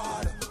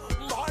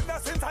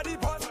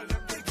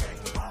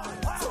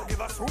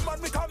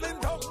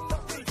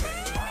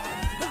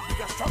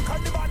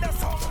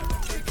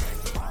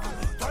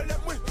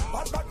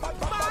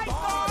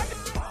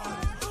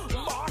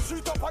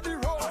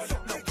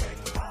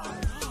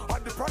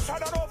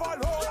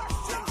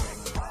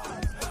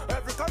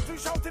 Every country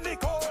shouting the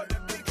code.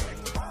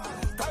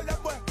 Tell them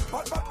where,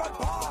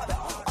 bad.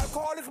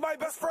 Alcohol is my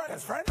best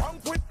friend.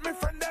 Drunk with me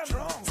friend them.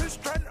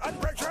 Sister and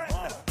brethren.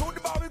 To the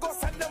bar we go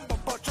send them.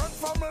 But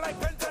transform like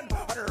Benton.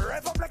 And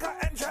rev up like an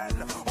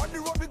engine. On the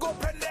road we go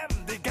pen them.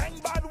 The gang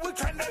bad we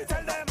trend them.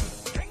 Tell them.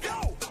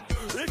 Yo,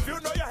 if you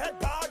know your head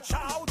bad,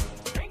 shout.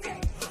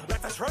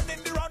 Let us run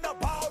in the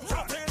roundabout.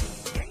 Shouting.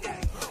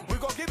 We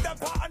go give them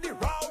part on the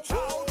route.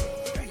 Shout.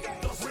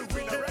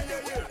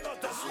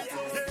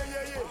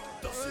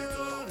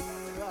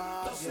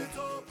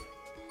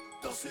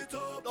 Dust it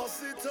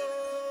up.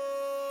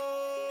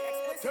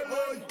 Tell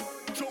them,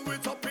 throw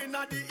it up in the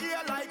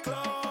ear like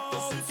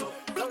clouds.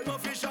 Blood no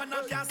vision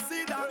and can't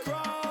see that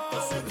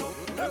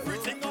crowd.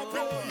 Everything up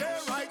in the air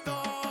right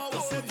now.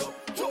 Dust it up.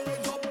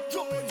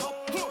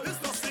 It's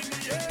dust in the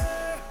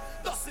air.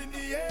 Dust in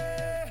the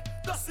air.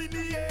 Dust in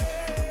the air.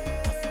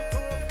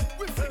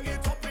 We fling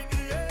it up in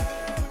the air.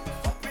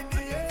 Up in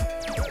the air.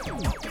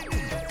 Up in the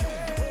air.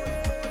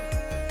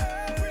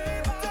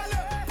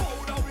 Bow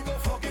down we go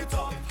fuck it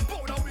up.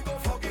 Bow down we go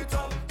fuck it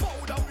up.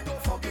 Bow down we go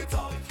fuck it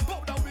up. Bow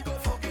down we go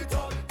fuck it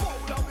up. Bow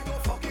down we go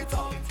fuck it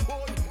up.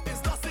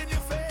 It's dust in your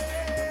face.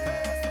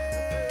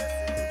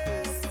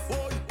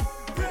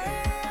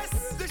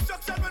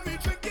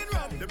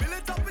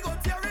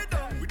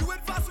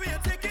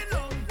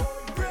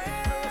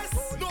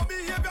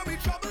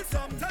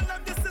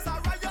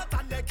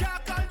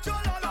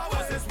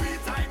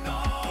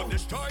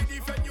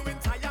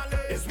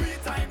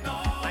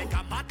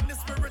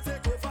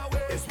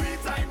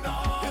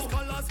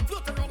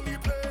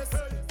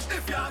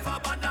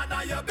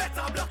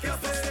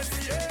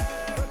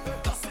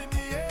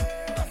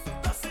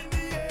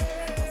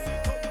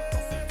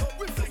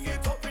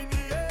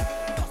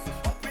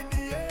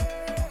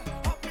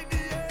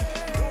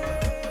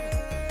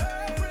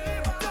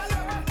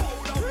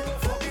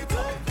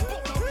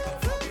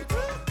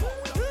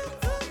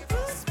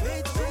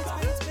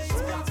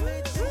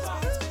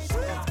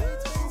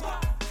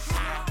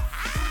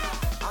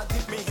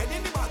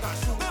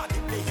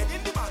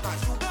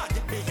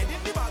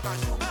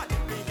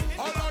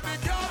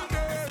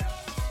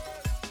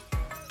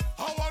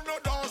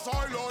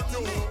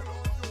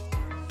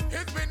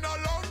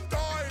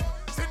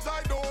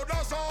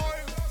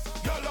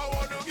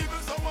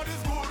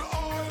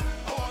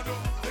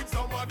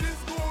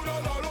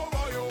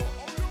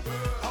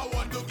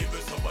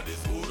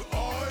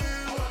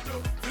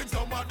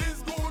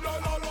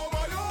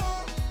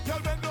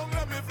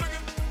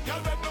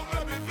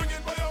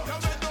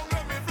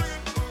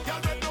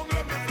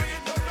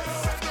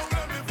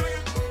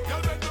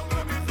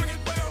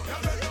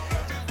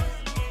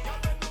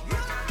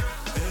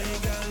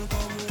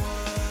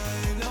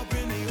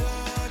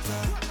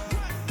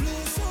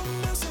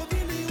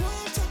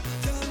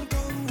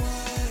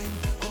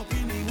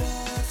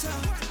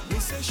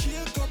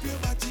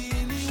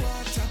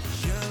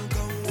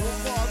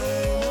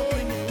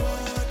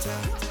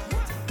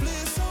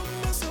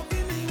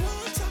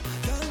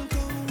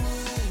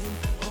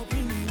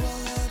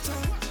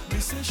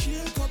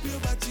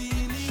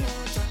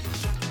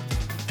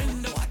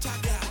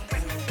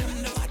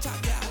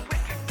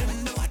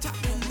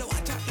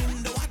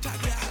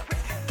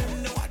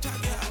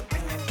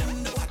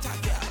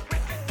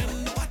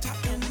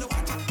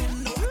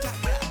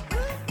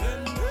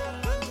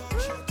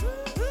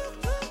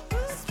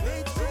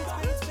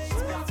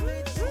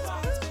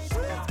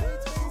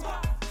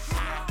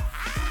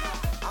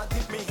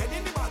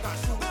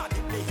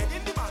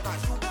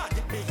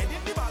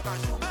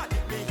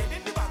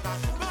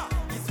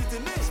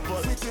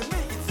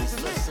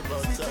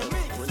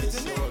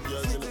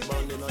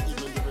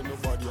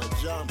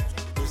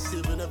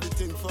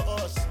 everything for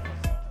us.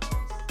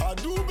 I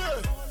do,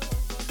 babe.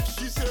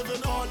 She's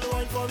saving all the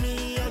wine for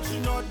me, and she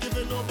not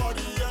giving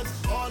nobody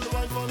else. All the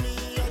wine for me,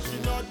 and she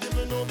not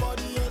giving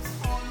nobody else.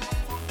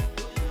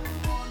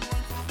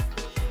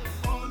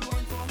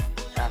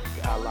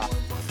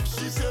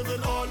 She's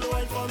saving all the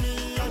wine for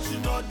me, and she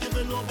not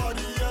giving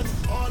nobody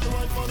else. All the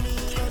wine for me,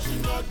 and she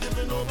not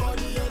giving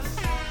nobody else.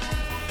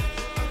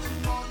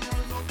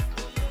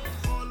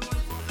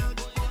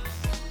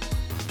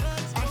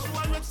 And she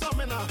want with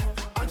stamina,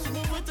 and she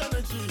move with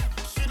energy.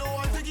 She don't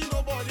want to give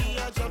nobody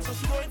a job, so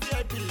she go in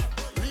VIP.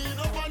 Lean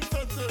up on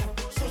fencing,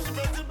 so she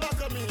bet it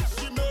back on me.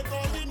 She make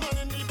all the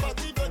money in the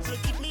party, but she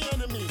keep me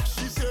enemy.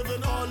 She's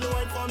saving all the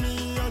wine for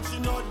me, and she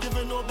not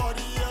giving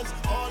nobody else.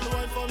 All the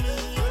wine for me,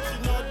 and she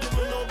not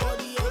giving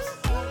nobody else.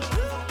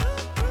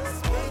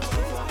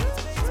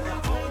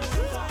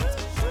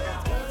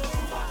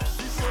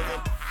 She's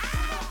saving.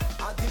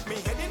 I dip me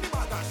head in the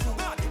bag of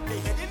sugar, dip me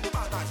head in the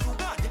bag of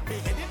sugar, dip me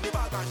head in the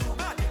bag of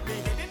sugar, dip me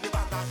head in the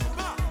bag of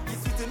sugar.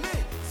 It's sweet in me,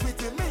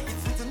 sweet in me,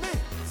 it's sweet in me,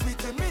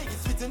 sweet in me,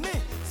 it's sweet in me,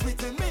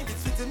 sweet in me,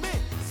 it's sweet in me,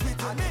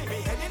 sweet in me. Dip me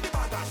head in the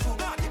bag of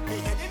sugar, dip me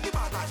head in the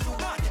bag of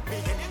sugar, dip me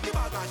head in the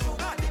bag of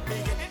sugar, dip me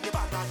head in the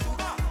bag of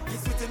sugar.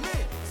 It's sweet in me,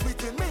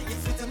 sweet in me,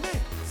 it's sweet in me,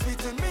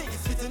 sweet in me,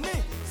 it's sweet in me,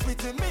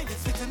 sweet in me,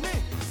 it's sweet in me,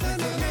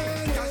 sweet in me.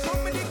 Can't show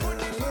me the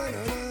good in me.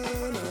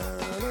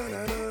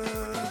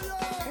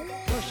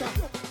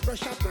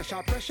 Pressure,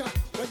 pressure, pressure.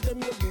 Let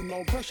them you do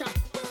no pressure.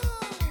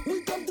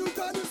 We come to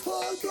God this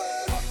whole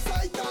play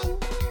upside down.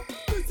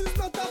 This is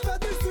not a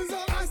bed, this is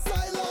an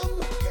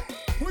asylum.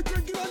 We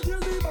drinking until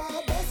the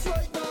bar bust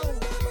right now.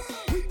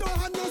 We don't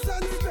have no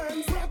sense,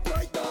 then drop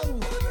right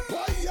down.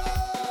 Why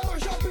yeah?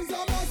 Mash up is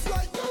a must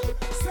right now.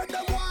 Set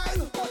them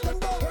wild, but them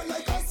don't work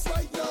like us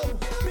right now.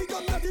 Big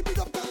up Natty, big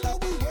up Thunder,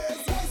 we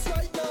waste us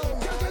right now.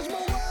 Can't touch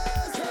my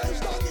waist, change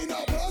down in a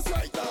bus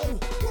right now.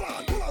 Pull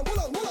on, pull on, pull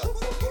on, pull on.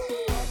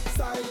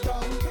 Upside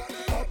down,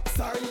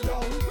 upside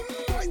down.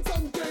 Find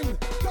something,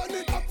 turn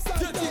it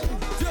upside down.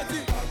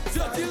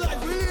 Dirty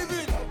life we live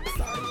in.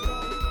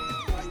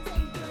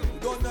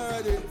 Done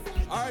already.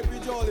 R.I.P.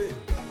 Jolly.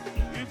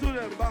 You do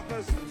them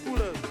backers,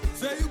 foolers.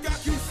 Say you can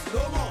kiss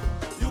no more.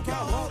 You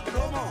can hug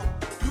no more.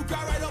 You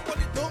can ride up on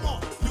it no more.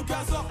 You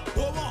can suck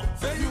no more.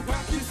 Say you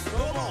can kiss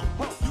no more.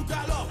 You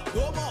can love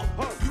no more.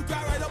 You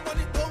can ride up on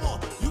it no more.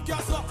 You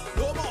can suck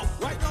no more.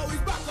 Right now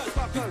it's backers. It's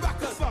backers.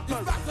 It's backers.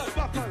 It's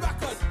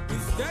backers.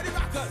 It's steady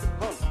backers.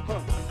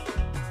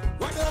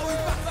 Right now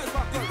it's backers.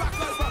 It's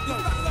backers. It's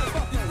backers.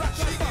 It's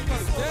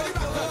backers. Steady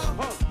backers.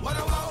 What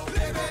a wow,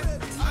 baby.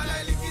 And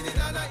I lick it in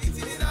and I eat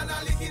it in and I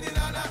lick it in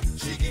and I.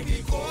 She give me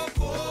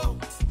cocoa.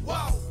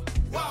 Wow,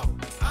 wow.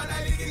 And I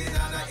lick it in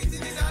and I eat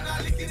it in and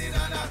I lick it in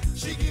and I.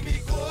 She give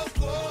me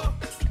cocoa.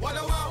 What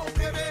a wow,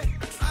 baby.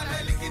 And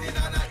I lick it in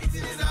and I eat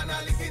it in and I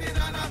lick it in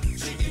and I.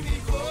 She give me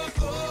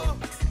cocoa.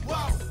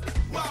 Wow,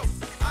 wow.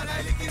 And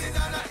I lick it in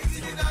and I eat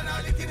it in and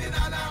I lick it in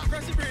and I.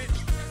 Press the bridge.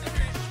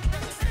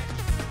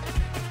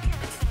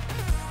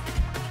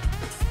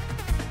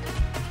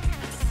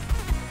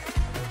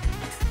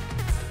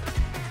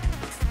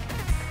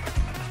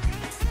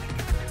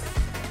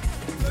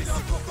 Girl,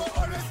 your cocoa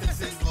always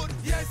tasting good.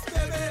 Yes,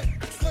 baby.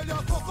 Girl,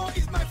 your cocoa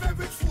is my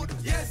favorite food.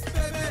 Yes,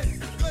 baby.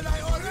 Girl,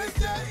 I always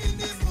there in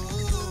the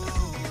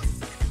mood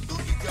to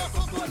eat your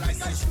cocoa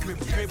like ice cream.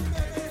 Grip,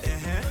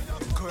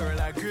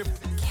 Corolla grip.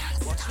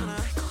 Watch me.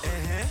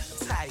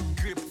 Tight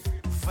grip,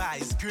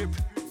 vice grip.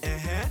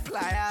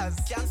 Pliers.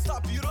 Can't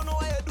stop, you don't know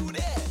why you do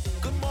that.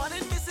 Good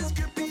morning, Mrs.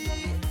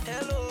 Grippy.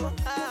 Hello,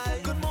 hi.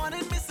 Good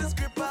morning, Mrs.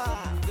 Gripper.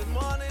 Good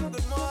morning,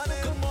 good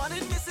morning. Good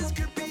morning, Mrs.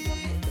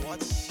 Grippy.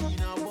 What's she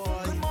now,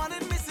 boy? Good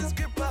morning, Mrs.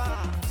 Gripper. I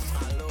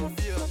love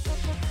you.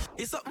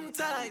 It's something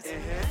tight.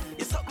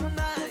 It's something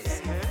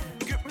nice.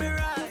 Grip me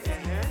right.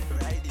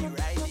 Righty,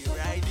 righty,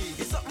 righty.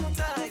 It's something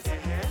tight.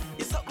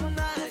 It's something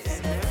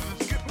nice.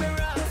 Grip me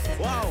right.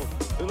 Wow,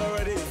 you know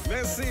already.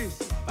 Merci.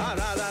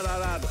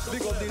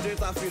 Big up DJ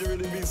Taffy,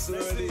 really means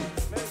already.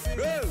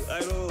 Girl,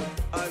 I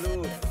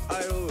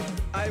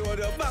want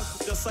your back,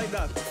 just like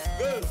that.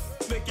 Girl,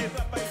 make it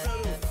up, I tell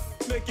you.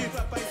 Make it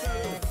up, I tell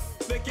you.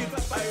 Make it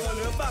up, I want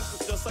your back,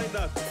 just like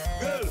that.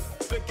 Girl,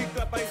 make it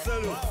up, I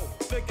tell you.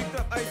 Make it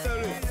up, I tell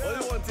you. What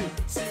you want it?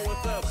 She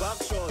want a back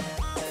shot.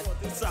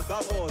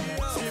 Soccer board.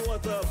 She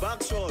want a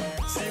back shot.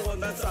 She want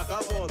that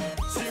soccer board.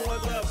 She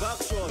want a back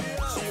shot.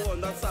 She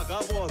want that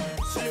soccer board.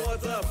 She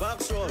want a back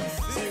shot.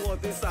 She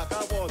want the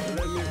soccer board.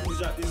 Let me push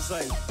that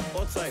inside,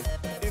 outside,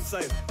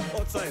 inside,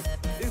 outside,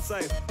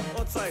 inside,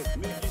 outside.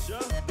 Mikisha,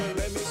 girl,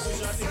 let me push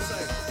that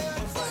inside,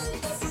 outside,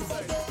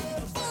 inside.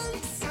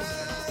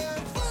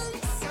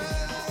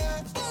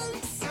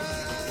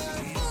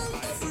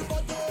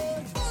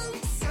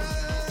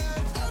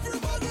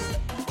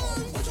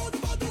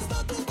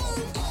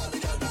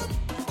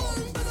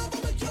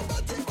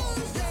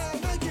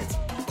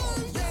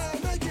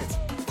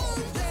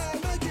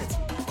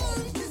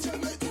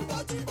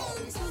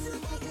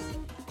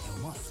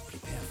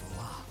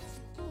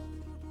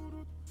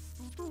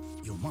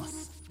 You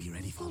must be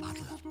ready for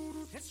battle.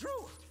 It's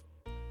true.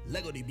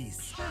 Lego the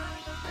beast.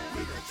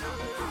 We the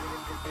champion.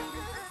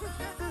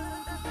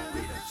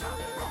 We the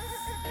champion.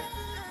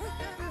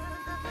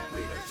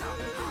 We the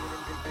champion.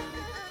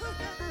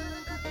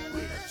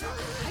 We the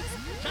champion.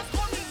 Just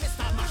call me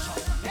Mr.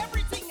 Mashup.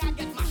 Everything I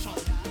get mash up.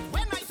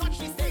 When I touch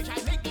the stage,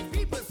 I make the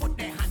people put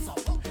their hands up.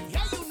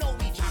 Yeah, you know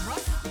we jam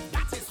rock.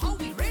 That is how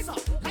we raise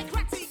up. Like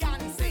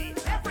Ratigan say,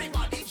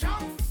 everybody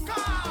jump.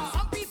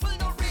 Some people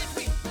don't rate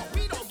me, but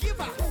we don't give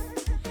up.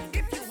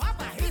 If you have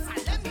a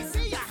hater, let me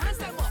see your hands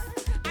them up.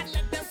 And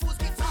let them fools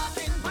keep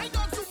talking. My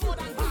dogs do more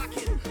than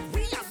barking.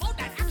 We about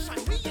that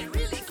action, we ain't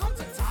really come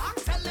to talk.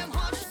 Tell them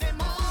hush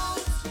them out.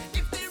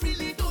 If they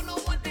really don't know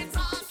what they're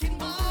talking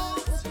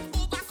about.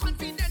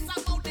 Overconfident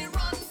about they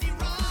run the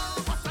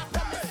road. But I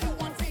promise you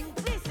one thing.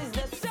 This is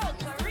the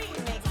Soca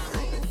remix.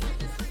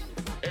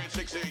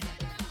 868.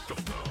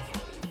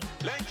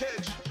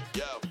 Linkage.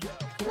 Yeah.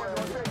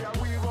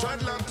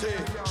 Dreadlanty,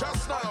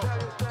 just now.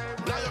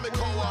 Naomi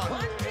Cowan,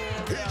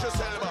 Peter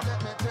Selma,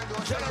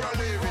 General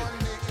Levy,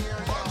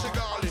 Bungie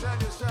Garlin.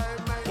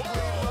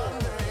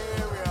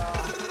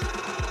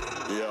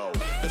 Yo,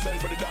 they send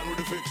for the down with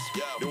the fix.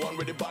 Yeah. The one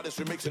with the baddest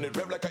remixing it.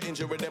 Rev like an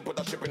engine with them, put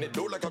a chip in it.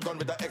 Do like a gun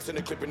with the X in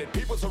it, clipping it.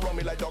 People surround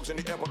me like dogs in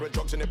the airport with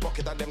drugs in the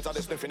pocket and them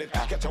started sniffing it.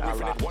 Catch a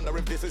whiff in it. Wonder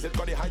if this is it.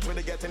 Got the heights when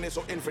they get in it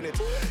so infinite.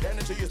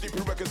 Energy is the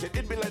prerequisite.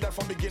 It been like that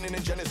from beginning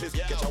in Genesis.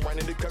 Catch a wine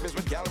in the crevice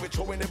with gal with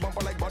showing the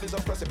bumper like bodies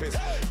of precipice.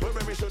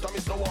 Burberry shirt on me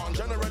snow on.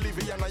 General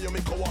Levy and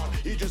Naomi Cowan.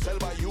 He just sell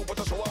by you, but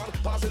a show on.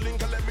 Pass the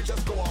link and let me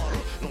just go on.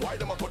 Why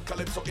them I put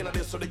calypso in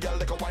this so the gal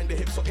they can wind the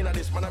hips so in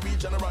this. Man I read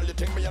general, you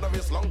think me out of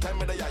this. Long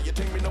time in the eye, you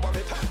think me know of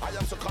it. I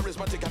am so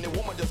charismatic and the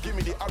woman just give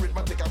me the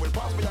arithmetic. I will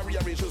pass me a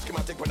rearrange your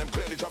schematic when I'm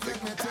clearly traffic.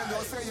 Let me tell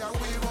you, say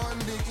we run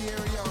the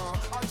area.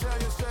 I tell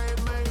you, say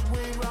mate,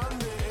 we run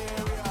the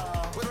area.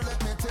 Well, let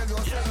me tell you,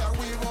 say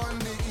we run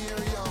the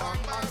area.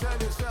 I tell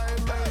you, say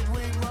mate,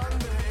 we run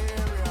the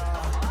area.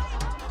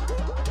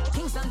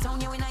 Kingston town,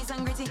 yeah, we nice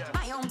and gritty.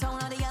 My hometown,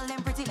 all the girls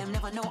them pretty. Them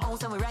never know how,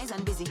 so we rise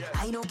and busy.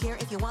 I don't care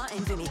if you want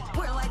envy me.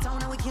 Worldwide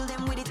town, and we kill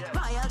them with it.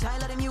 Royal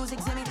child of the music,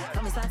 see me.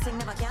 From me start sing,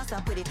 never can't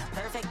stop with it.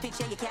 Perfect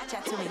picture, you can't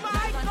chat to me.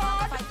 My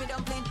God, fight for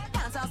dumpling.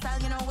 Dance our style,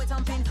 you know we're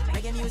thumping.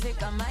 Reggae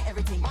music on my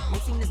everything.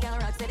 Mixing the scale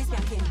rock, steady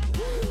spanking.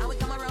 And we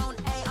come around,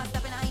 hey, I'm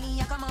stepping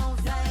high, I come out,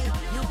 say.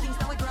 New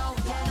Kingston, we grow.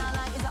 Yeah, nah,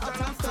 like is a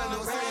uptown Tell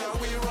you, store. say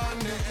we run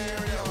the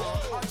area.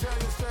 I tell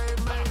you, say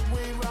mate,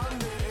 we run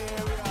the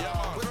area.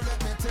 Well, let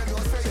me tell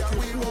you, say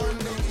we run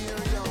the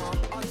area.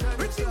 I tell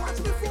you, say watch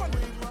the phone.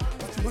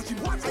 Watch it.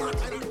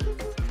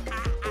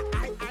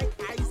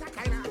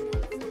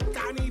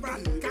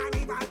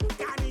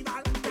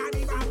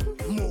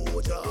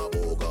 Moja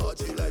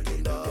Bugatti like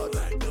in that.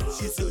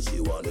 She said she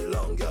want the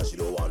long girl, she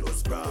don't want no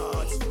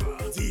sprats.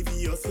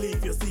 Deviously,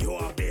 if you see how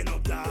I bend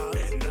up that.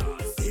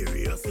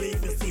 Seriously,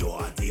 if you see how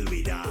I deal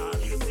with that.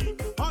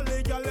 All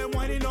the girl them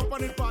winding up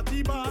on the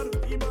party bar.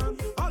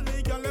 All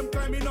the girl them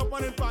climbing up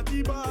on the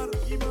party bar.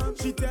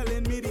 She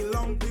telling me the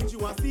long things you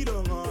want see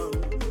down on.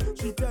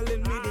 She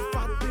telling me the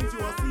fat things you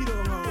want see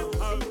down on.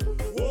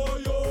 Oh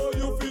yo,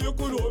 you feel you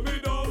could hold me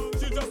down.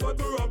 She just want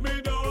to rub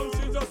me down.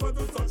 She just want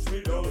to touch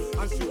me down.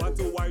 And she want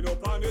to wind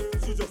up on it.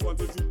 She just want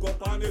to juke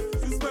up on it.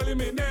 She smelling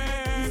me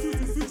neck.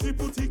 She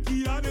put the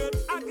key on it.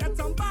 I get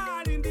some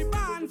bad in the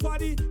band for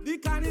the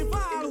carnival.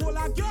 Hold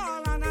a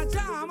girl and a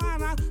jam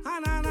and a.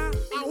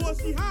 I hold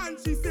she hand.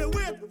 She say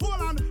wait,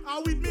 hold on. I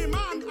with me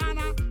man and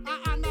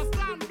I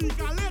understand.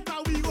 Because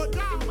later we go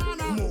down man.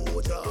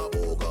 Moja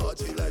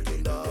Bugatti like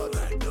in that.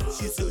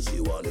 She said she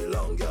want the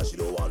long girl, she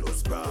don't want no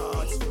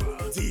sprats.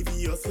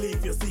 Deviously,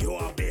 if you see how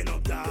I bend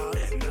up that.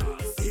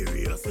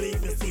 Seriously,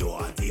 if you see how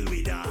I deal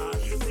with that.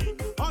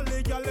 All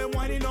the girl them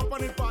winding up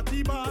on the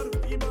party bar.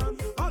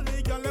 All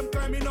the girl them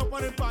climbing up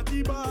on the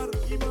party bar.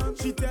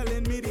 She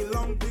telling me the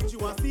long things you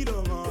want see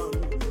down on.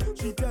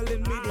 She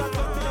telling me the long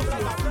things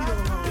you want see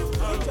down on.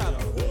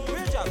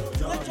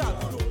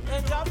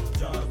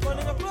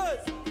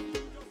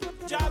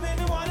 Job in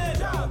the morning,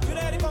 job. You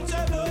ready come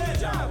to blue it,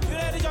 job. You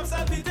ready jump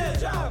start beat it,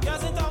 job.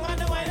 Girls in tongue and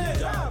the wine it,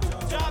 job.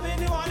 Job in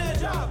the morning,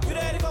 job. You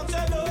ready come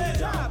to blue it,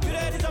 job. You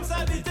ready jump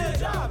start beat it,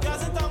 job.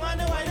 Girls in tongue and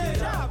the wine it,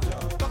 job.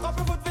 Cock up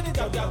your foot for the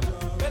job, job.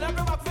 Bend up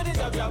your back for the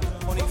job, job.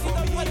 Money for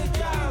me. For the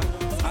job.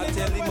 I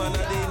tell the man I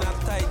dey in a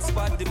tight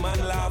spot, the man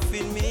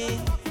laughing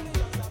me.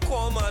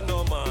 Come on,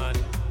 no man.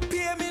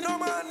 Pay me no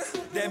man.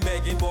 Them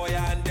begging boy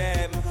and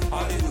them.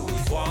 All they do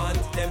is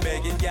want. Them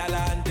begging gal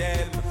and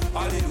them.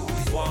 All they do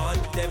is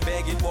want. Them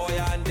begging boy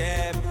and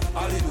them.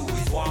 All they do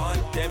is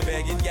want. Them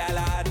begging gal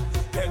and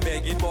them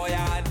begging boy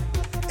and.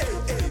 Hey,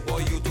 hey, boy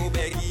you too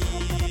beggy.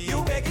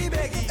 You beggy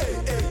beggy. Hey,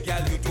 hey,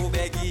 gal you too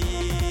beggy.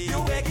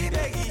 You beggy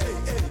beggy. Hey,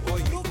 hey, boy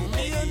you too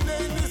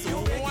beggy. You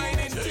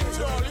whining things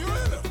all you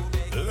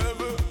in.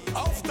 Level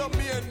after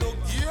me and no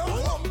gear.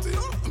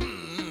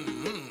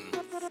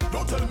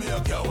 Don't tell me I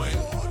can't win.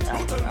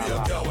 Don't tell me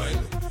I can't win.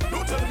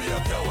 Don't tell me I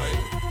can't win.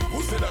 Who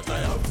said that I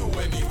have to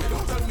anyway?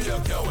 Don't tell me I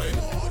can't win.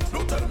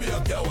 Don't tell me I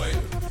can't win.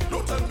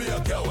 Don't tell me I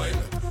can't win.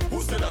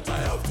 Who said that I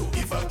have to?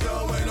 If I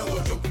can't win, I go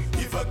jump.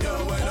 If I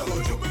can't win, I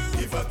go jump.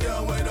 If I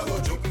can't win, I go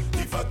jump.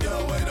 If I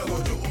can't win, I go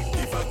jump.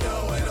 If I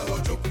can't win, I go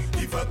jump.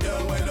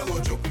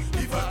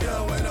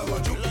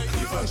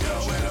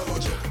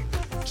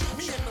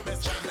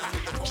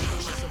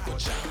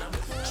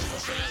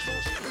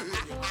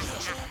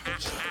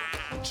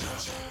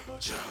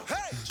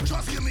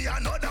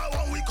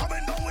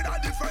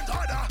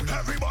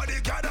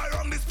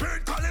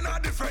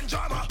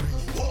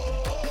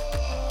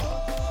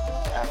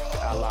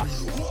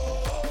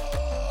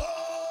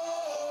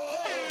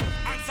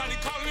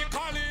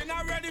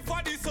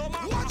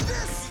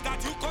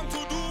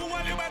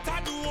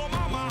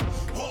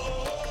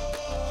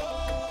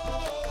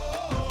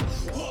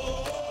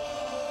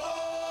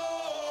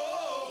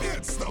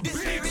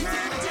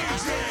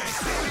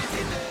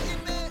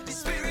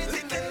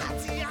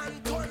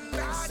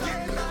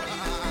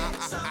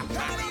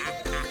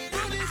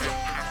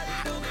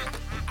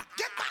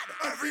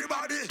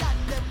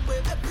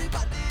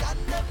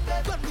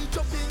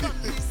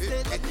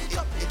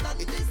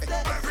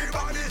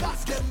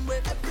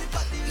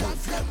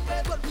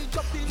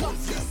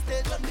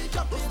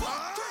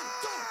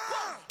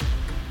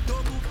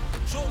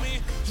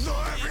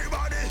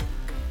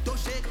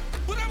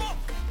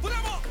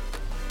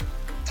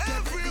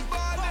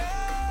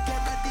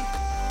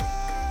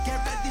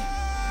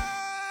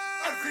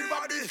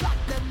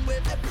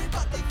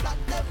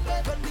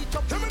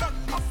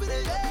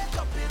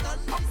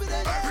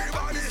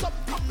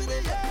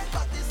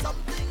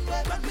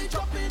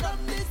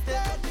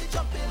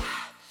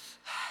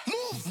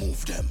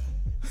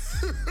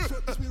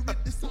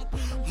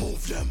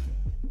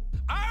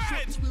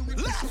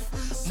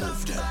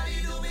 Move them.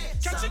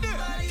 Catch it there.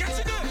 Catch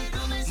it there.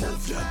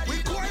 Move them.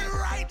 We going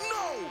right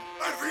now.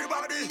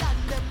 Everybody.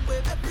 And them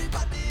with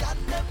everybody and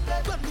them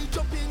with. When we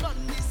jumping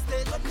on this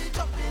stage, when we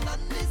jumping on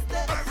this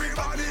stage.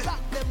 Everybody.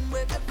 Rock them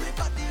with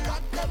everybody,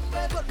 rock them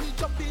with. When we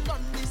jumping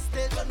on this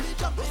stage, when we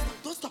jumping.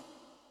 Don't stop.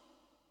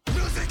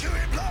 Music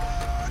in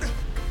blood.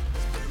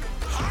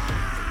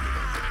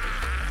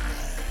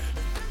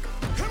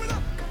 Coming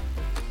up.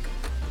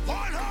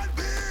 One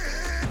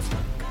heartbeat.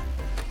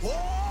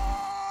 Whoa.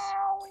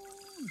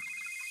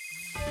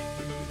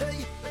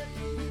 Hey,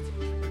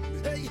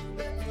 hey,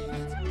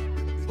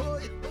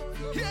 boy,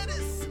 hear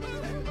this.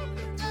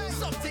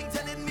 Something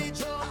telling me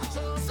jump,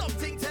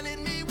 something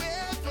telling me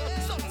wave,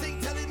 something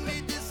telling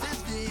me this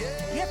is the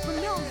end. Get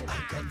familiar. I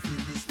can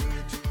feel the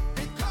spirit.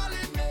 It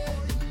calling me.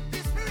 The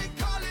spirit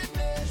calling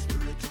me.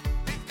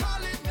 It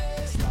calling me.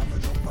 Stop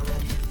and jump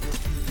around.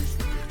 The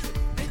spirit.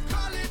 It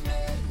calling me.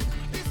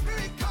 The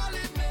spirit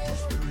calling me.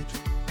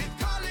 It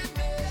calling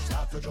me.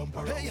 Start to jump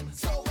around. Hey,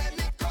 so when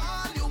it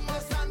call, you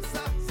must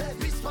answer.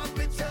 Respond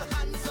with your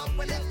hands up.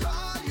 When it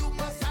call, you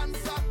must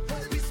answer.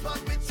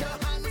 Respond with your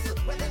hands up.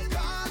 When it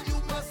call,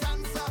 you must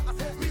answer.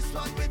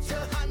 Respond with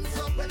your hands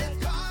up. When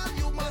it call,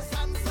 you must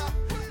answer.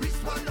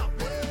 Respond up.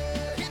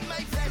 In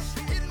my flesh,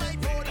 in my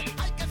bone,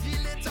 I can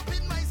feel it up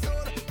in my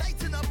soul.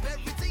 Lighting up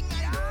everything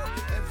I know.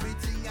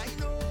 Everything I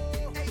know.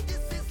 Hey,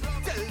 this is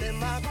love. Tell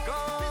them I'm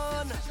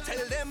gone.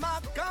 Tell them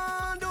I'm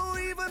gone. Don't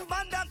even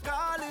bother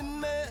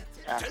calling me.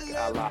 Tell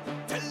them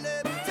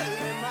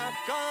I'm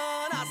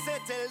gone. I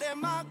said tell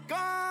them I'm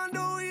gone.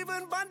 Don't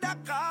even bother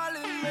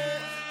calling me.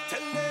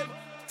 Tell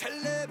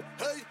them,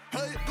 hey,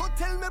 hey. Go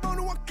tell me about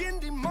work in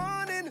the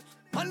morning.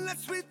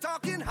 Unless we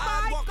talking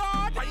hard work,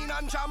 wine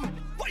and jam,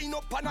 wine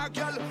up on a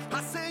girl.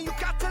 I say you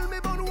can't tell me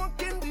about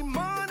work in the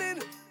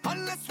morning.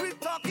 Unless we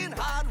talking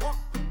hard work,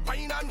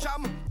 wine and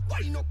jam,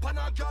 wine up on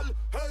a girl.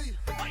 Hey,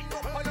 wine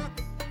up on a,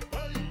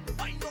 hey,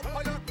 wine up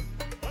on a,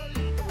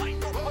 hey,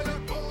 wine up on a,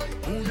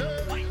 Ooh,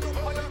 yeah. wine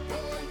up on a,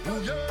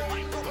 Ooh, yeah.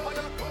 wine up on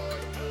a.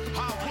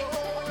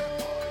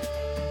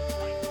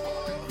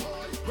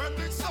 When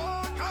the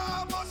song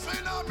comes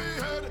busting on me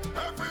head,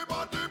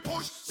 everybody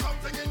push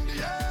something in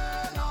the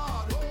air,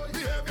 Lord.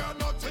 Behavior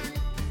nothing,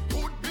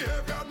 good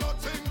behavior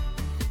nothing,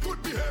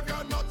 good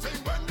behavior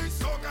nothing. When the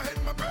song hit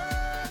my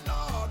brain,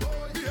 Lord.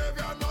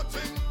 Behavior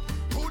nothing,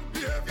 good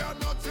behavior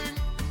nothing,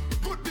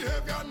 good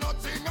behavior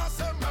nothing. I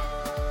say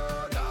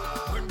murder.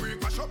 When we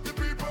mash up the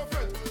people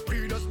fit,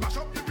 we just mash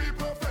up the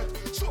people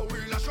fit. So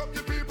we lash up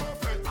the people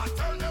fit. I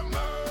tell them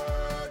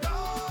murder.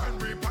 When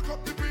we pack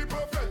up the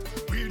people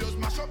fit, we just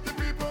mash up the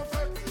people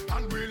fit.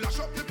 And we lash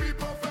up the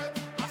people fit.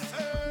 I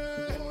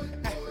say,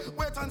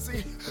 wait and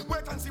see,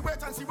 wait and see,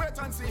 wait and see, wait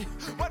and see.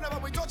 Whenever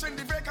we touching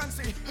the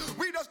vacancy,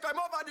 we just climb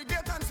over the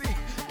gate and see.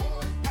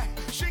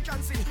 She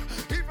can see,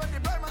 even the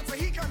blind man say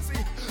he can see.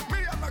 Me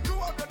and my crew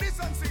of the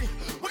decency,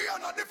 we are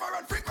on a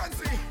different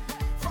frequency.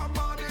 From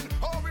morning,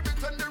 oh we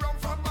pretend the rum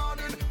from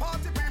morning.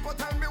 Party people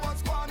tell me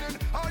what's morning.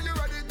 Are you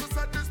ready to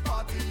set this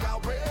party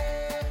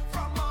away?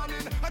 From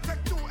morning, I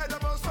take 2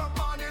 edibles from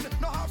morning.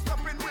 No half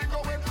stopping, we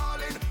going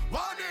all in.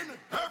 Morning,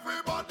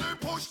 everybody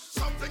push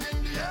something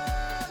in the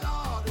air,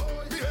 Lord.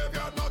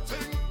 Behavior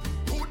nothing,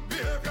 good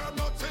behavior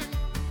nothing,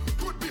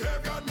 good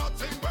behavior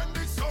nothing. When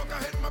the soca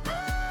hit my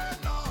brain,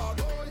 Lord.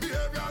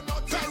 Behavior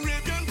nothing.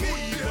 Caribbean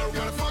people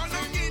will fall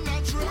in a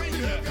train,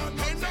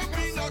 end up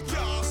in a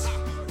class,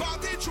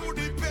 party through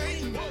the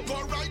pain, go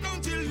right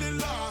until the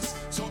last.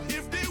 So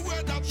if the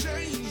weather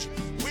change,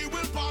 we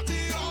will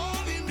party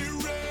all in the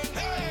rain.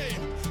 Hey,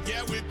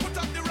 yeah, we put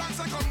up the rocks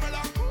like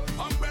umbrella,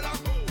 umbrella,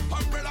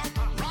 umbrella.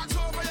 Rocks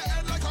over your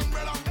head like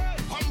umbrella,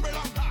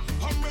 umbrella,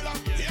 umbrella.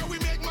 Yeah, we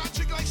make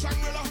magic like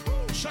Shangri-La,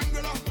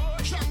 Shangri-La,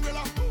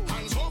 Shangri-La.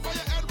 Hands over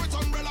your head with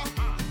umbrella,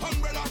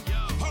 umbrella,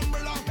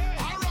 umbrella.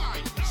 All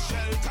right,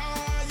 shelter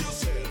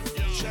yourself,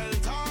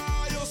 shelter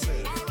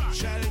yourself,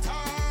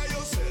 shelter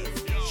yourself,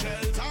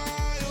 shelter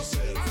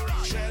yourself,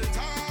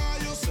 shelter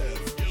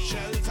yourself,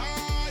 shelter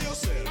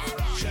yourself,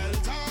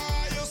 shelter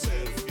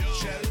yourself,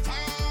 shelter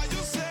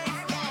yourself.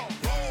 Now,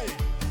 hey,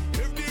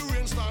 if the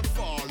rain start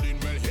falling,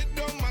 well, hit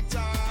the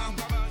matter.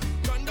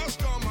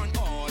 Thunderstorm and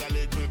all a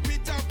little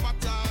pitter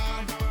patter.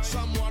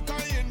 Some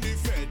water in the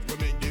fed will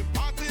make the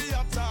party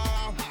hotter.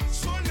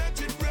 So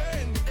let it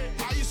rain,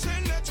 I say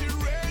let it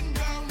rain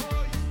down.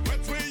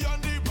 Wet way on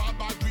the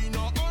baba green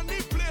or on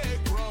the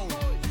playground.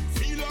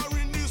 Feel her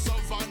in the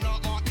savannah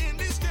or in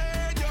the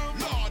stadium.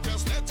 Lord,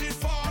 just let it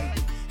fall,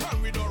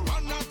 and we don't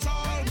run at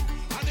all.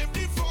 And if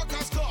the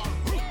forecast call,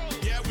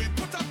 yeah, we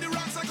put up the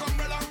rocks like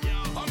umbrella,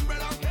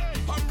 umbrella,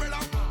 umbrella.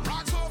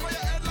 Rocks over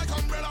your head like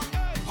umbrella,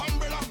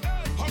 umbrella,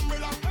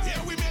 umbrella.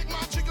 Yeah, we make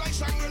magic like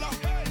Shangri-La,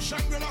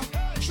 Shangri-La,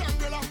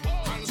 Shangri-La.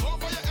 Hands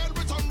over your head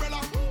with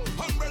umbrella,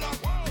 umbrella,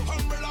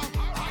 umbrella.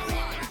 All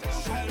right.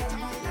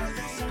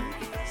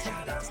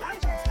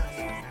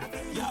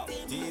 Yo,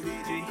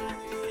 DVG.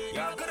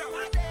 Yo, good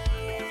up.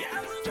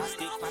 Yeah, just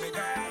stick for the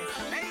girl.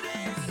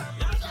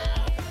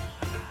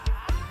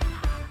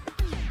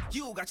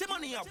 You got your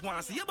money up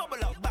once, you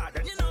bubble up bad,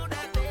 and you know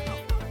that.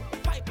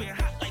 Piping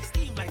hot like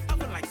steam, like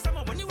oven, like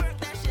summer when you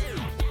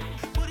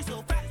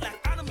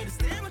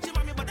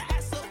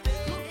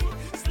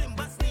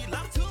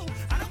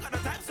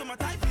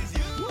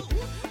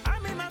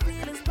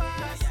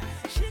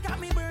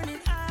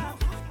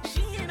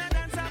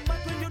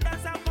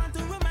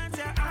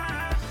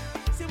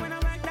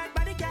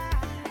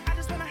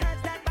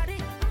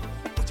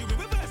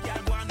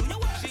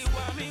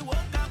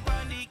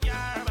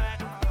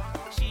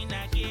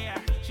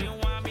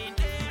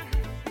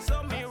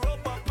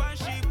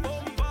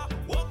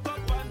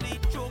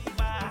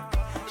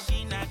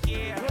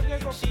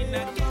machine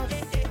that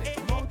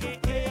Come out to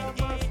play a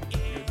match.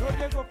 You know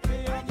they go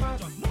play a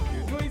match.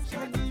 You know it's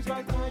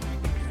carnival time.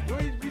 You know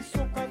it's be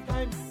soca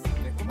time.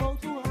 They come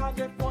out to have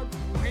their fun.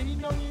 Raining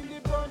down in the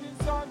burning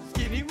sun.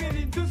 Skinny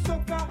willing to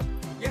soca.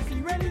 Yes, he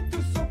ready to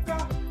soca.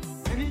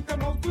 And he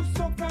come out to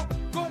soca.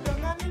 Go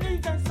down on the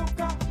knees and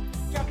soca.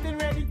 Captain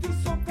ready to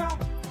soca.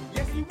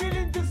 Yes, he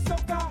willing to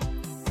soca.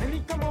 And he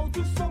come out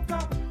to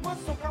soca.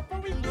 Must soca for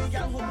me. The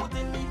girl who put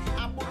in me,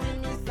 I'm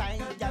putting me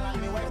side. Girl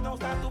and me wife now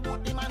start to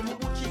put the man who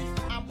put cheese.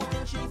 I'm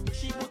putting cheese,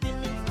 she putting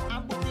me.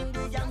 I'm putting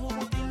the girl who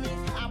putting me,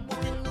 I'm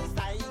putting me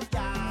side.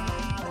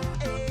 Girl,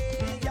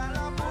 hey, girl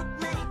a put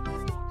me.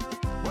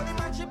 But the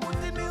man she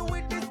putting me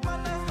with this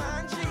man a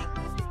handshake.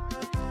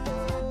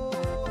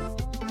 Oh,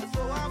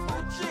 so I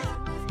put she.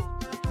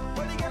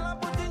 But the girl a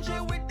putting she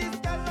with this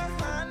girl a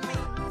hand me.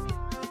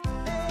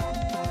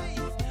 Hey,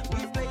 we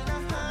playing a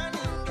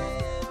handing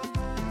game.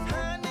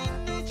 Handing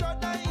each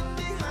other in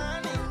the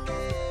handing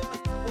game.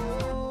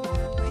 Oh,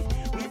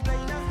 we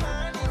playing a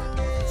handing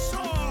game. So,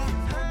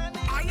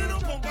 I know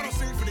what I'm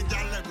saying for the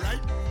Jalem,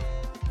 right?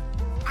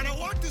 And I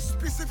want to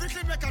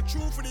specifically make a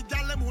tune for the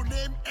Jalem who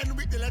name end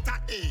with the letter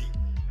A.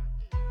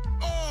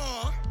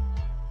 Oh,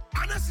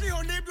 honestly,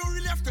 her name don't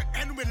really have to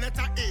end with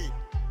letter A.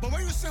 But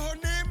when you say her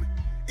name,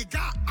 it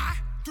got A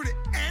to the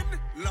end,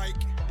 like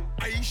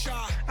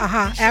Aisha.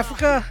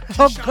 Africa.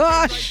 Oh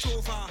gosh.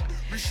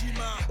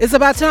 It's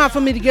about time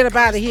for me to get up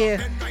out of here.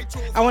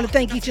 I want to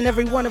thank each and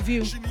every one of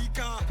you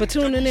for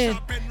tuning in.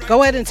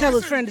 Go ahead and tell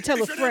a friend to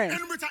tell a friend.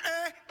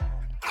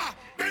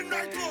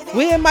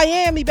 We're in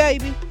Miami,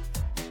 baby.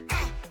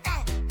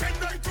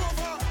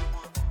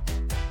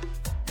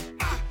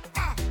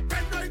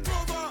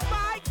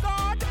 My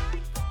God.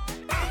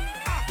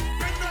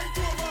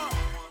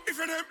 If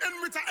your name end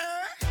with a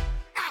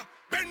A,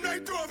 bend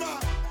right over.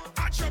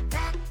 At your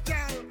back,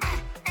 girl.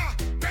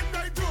 Bend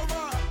right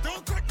over.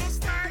 Don't cut no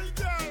style,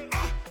 girl.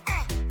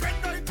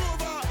 Bend right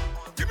over.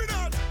 Give me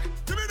that.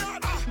 Give me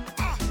that.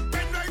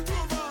 Bend right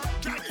over.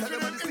 Girl, if your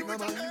name end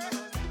with a A.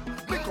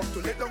 Me come to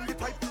lay down the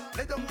pipe,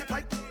 lay down the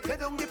pipe, lay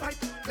down the pipe,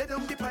 lay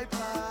down the pipe.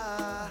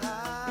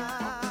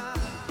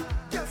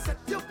 Girl, set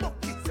your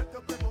bucket,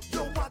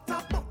 your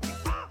water bucket.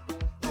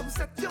 Come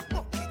set your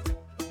bucket.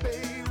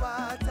 Bay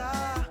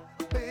water,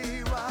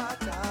 bay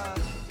water,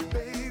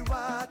 bay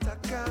water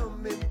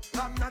coming.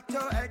 I'm not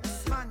your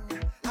ex-man,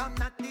 I'm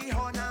not the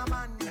honor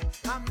man,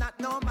 I'm not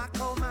no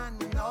Mako man.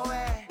 No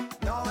way,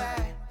 no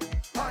way.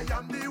 I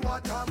am the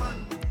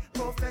waterman,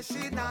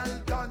 professional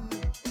done,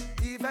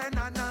 even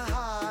on a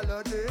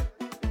holiday.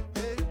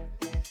 Hey.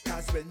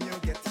 Cause when you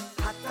get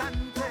hot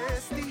and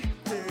thirsty,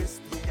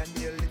 thirsty, and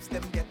your lips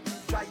them get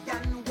dry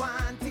and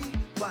wanty,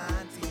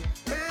 wanty.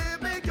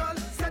 Baby girl,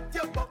 set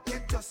your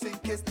bucket just in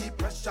case the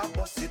pressure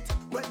bust it.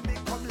 When me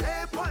come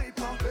lay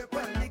pipe on,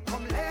 when me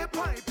come lay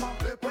pipe on,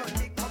 when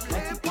me come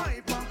lay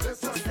pipe on,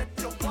 so set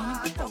your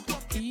water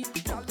bucket.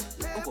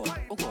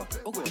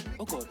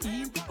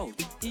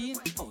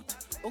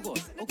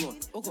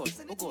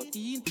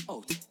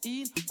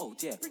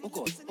 Yeah,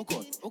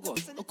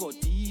 oh God,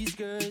 these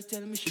girls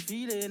tell me she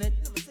feeling it.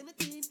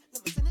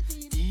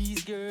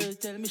 These girls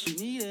tell me she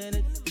needing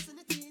it.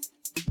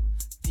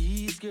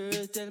 These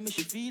girls tell me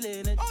she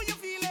feeling it. How you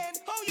feeling?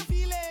 How you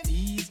feeling?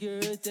 These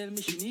girls tell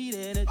me she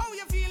needing it. How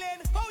you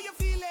feeling? How you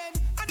feeling?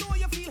 I know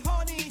you feel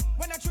horny.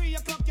 When at 3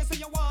 o'clock you say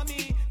you want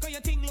me. Cause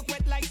your thing look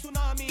wet like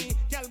tsunami.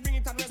 Girl, bring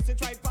it and rest it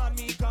right on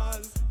me.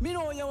 Cause me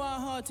know you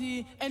want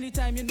hearty.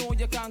 Anytime you know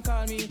you can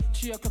call me.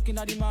 3 o'clock in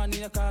the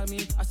morning you call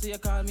me. I say you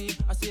call me.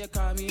 I say you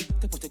call me.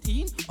 To put it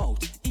in,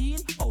 out,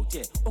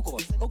 yeah. Oh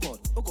God, oh God,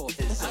 oh God.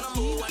 I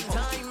know one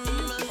time.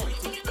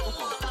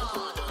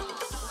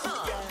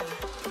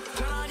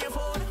 Turn on your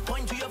phone,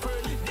 point to your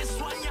friend. This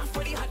one you're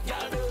pretty hot,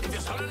 girl. If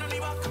you're standing on the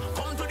back,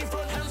 come to the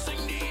front and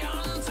sing the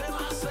anthem.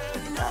 I said,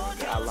 no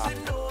girl, say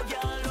no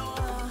girl, no.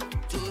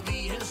 To be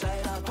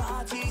inside a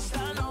party,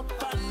 stand up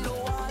and no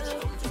wall.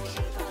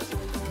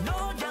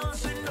 No girl,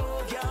 say no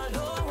girl,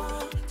 no.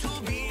 To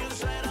be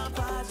inside a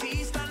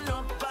party, stand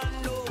up and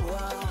no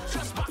wall.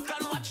 Just back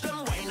and watch them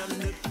wine on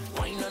the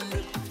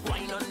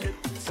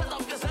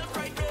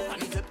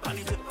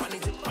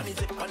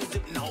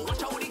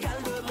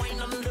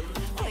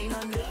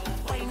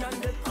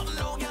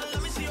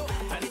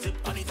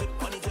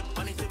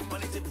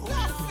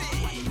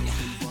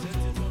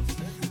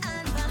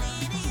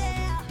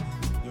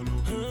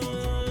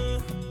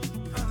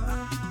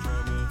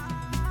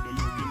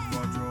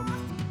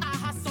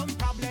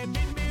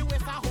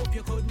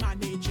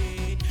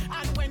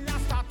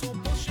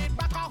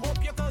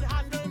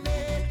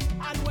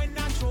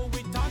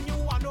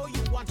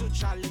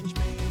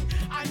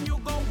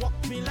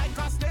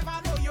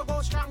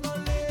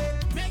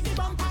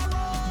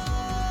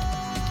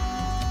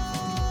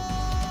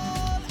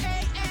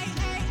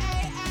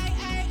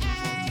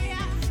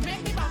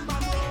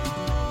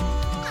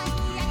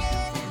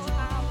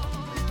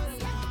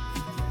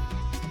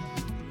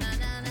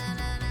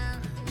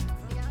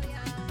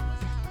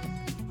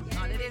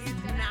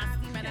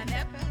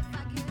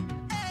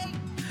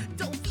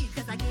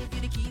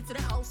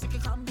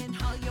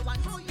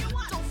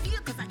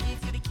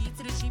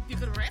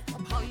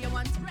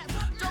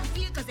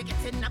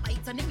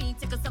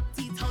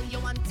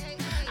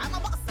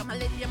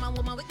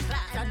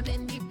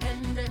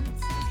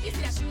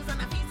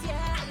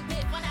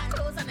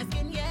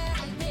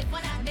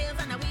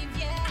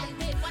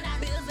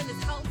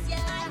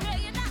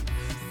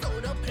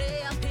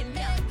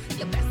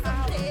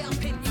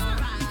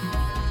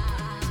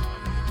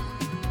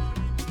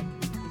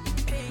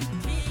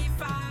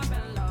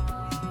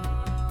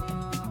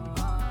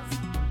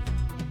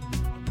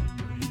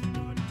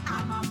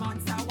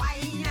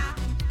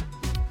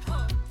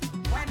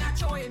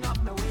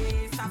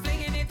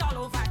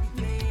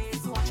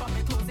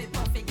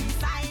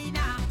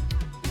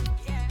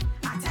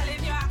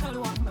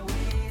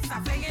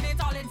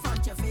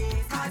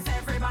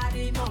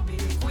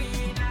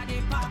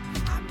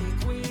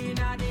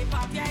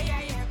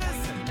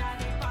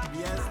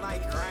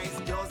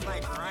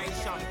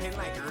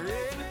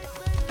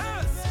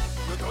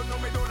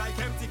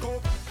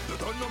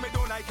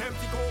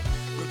empty cup.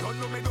 You don't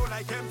know me don't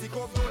like empty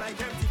cup, don't like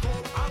empty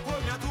cup. I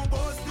come here to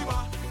bust the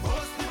bar,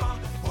 bust the bar,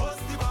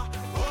 bust the bar,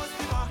 bust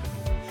the bar.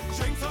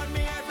 Drinks on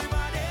me,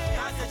 everybody.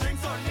 I say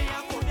drinks on me. I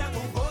come here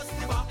to bust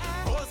the bar,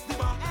 bust the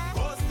bar,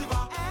 bust the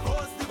bar,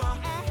 bust the bar.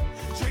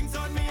 Drinks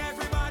on me,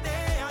 everybody.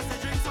 I say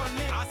drinks on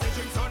me. I say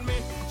drinks on me,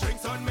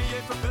 drinks on me.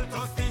 If you feel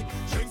thirsty,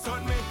 drinks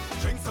on me,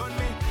 drinks on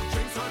me,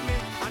 drinks on me.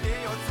 And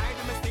they outside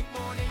the mystic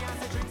money. I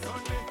say drinks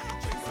on me,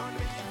 drinks on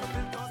me. If you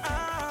feel thirsty,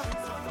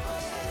 drinks on me.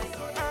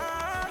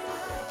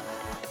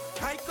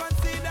 I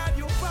consider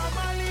you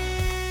family.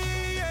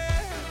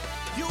 Yeah.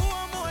 You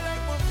are more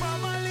like my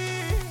family.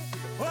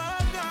 Oh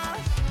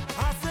gosh,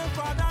 I say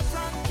Father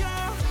thank you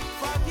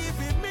for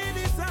giving me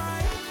this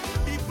time.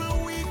 People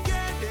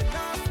wicked, they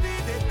nasty,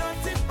 they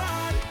dirty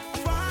bad.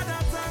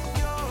 Father thank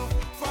you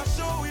for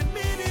showing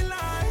me the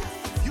light.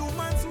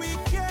 Humans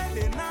wicked,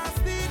 they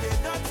nasty, they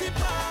dirty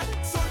bad.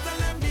 So tell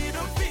them me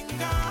the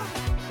finger,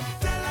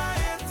 tell a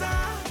hater,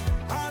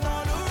 and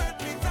all who hurt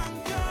me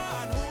thank you,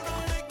 and who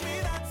don't like me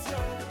that's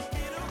you.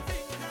 Me the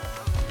finger.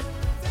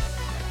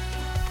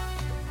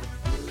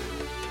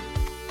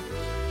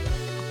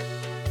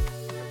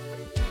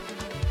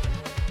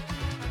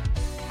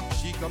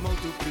 She come out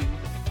to play,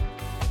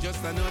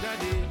 just another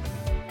day.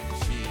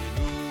 She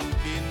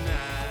looking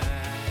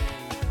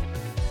nice,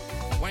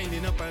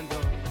 winding up and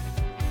down,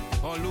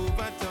 all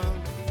over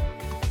town,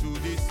 to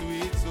this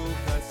sweet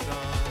soca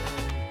song.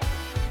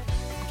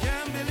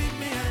 Can't believe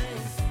me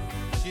eyes,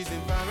 she's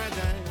in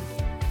paradise.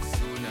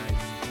 So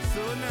nice,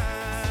 so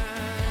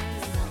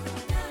nice.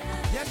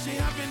 Yeah, she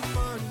having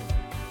fun,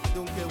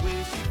 don't care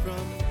where she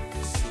from.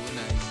 So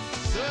nice,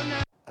 so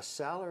nice. A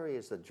salary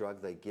is the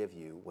drug they give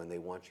you when they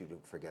want you to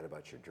forget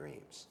about your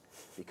dreams.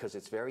 Because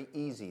it's very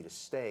easy to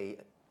stay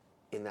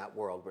in that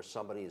world where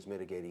somebody is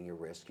mitigating your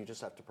risk. You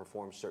just have to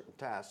perform certain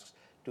tasks,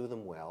 do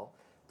them well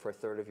for a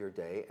third of your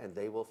day, and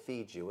they will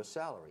feed you a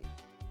salary.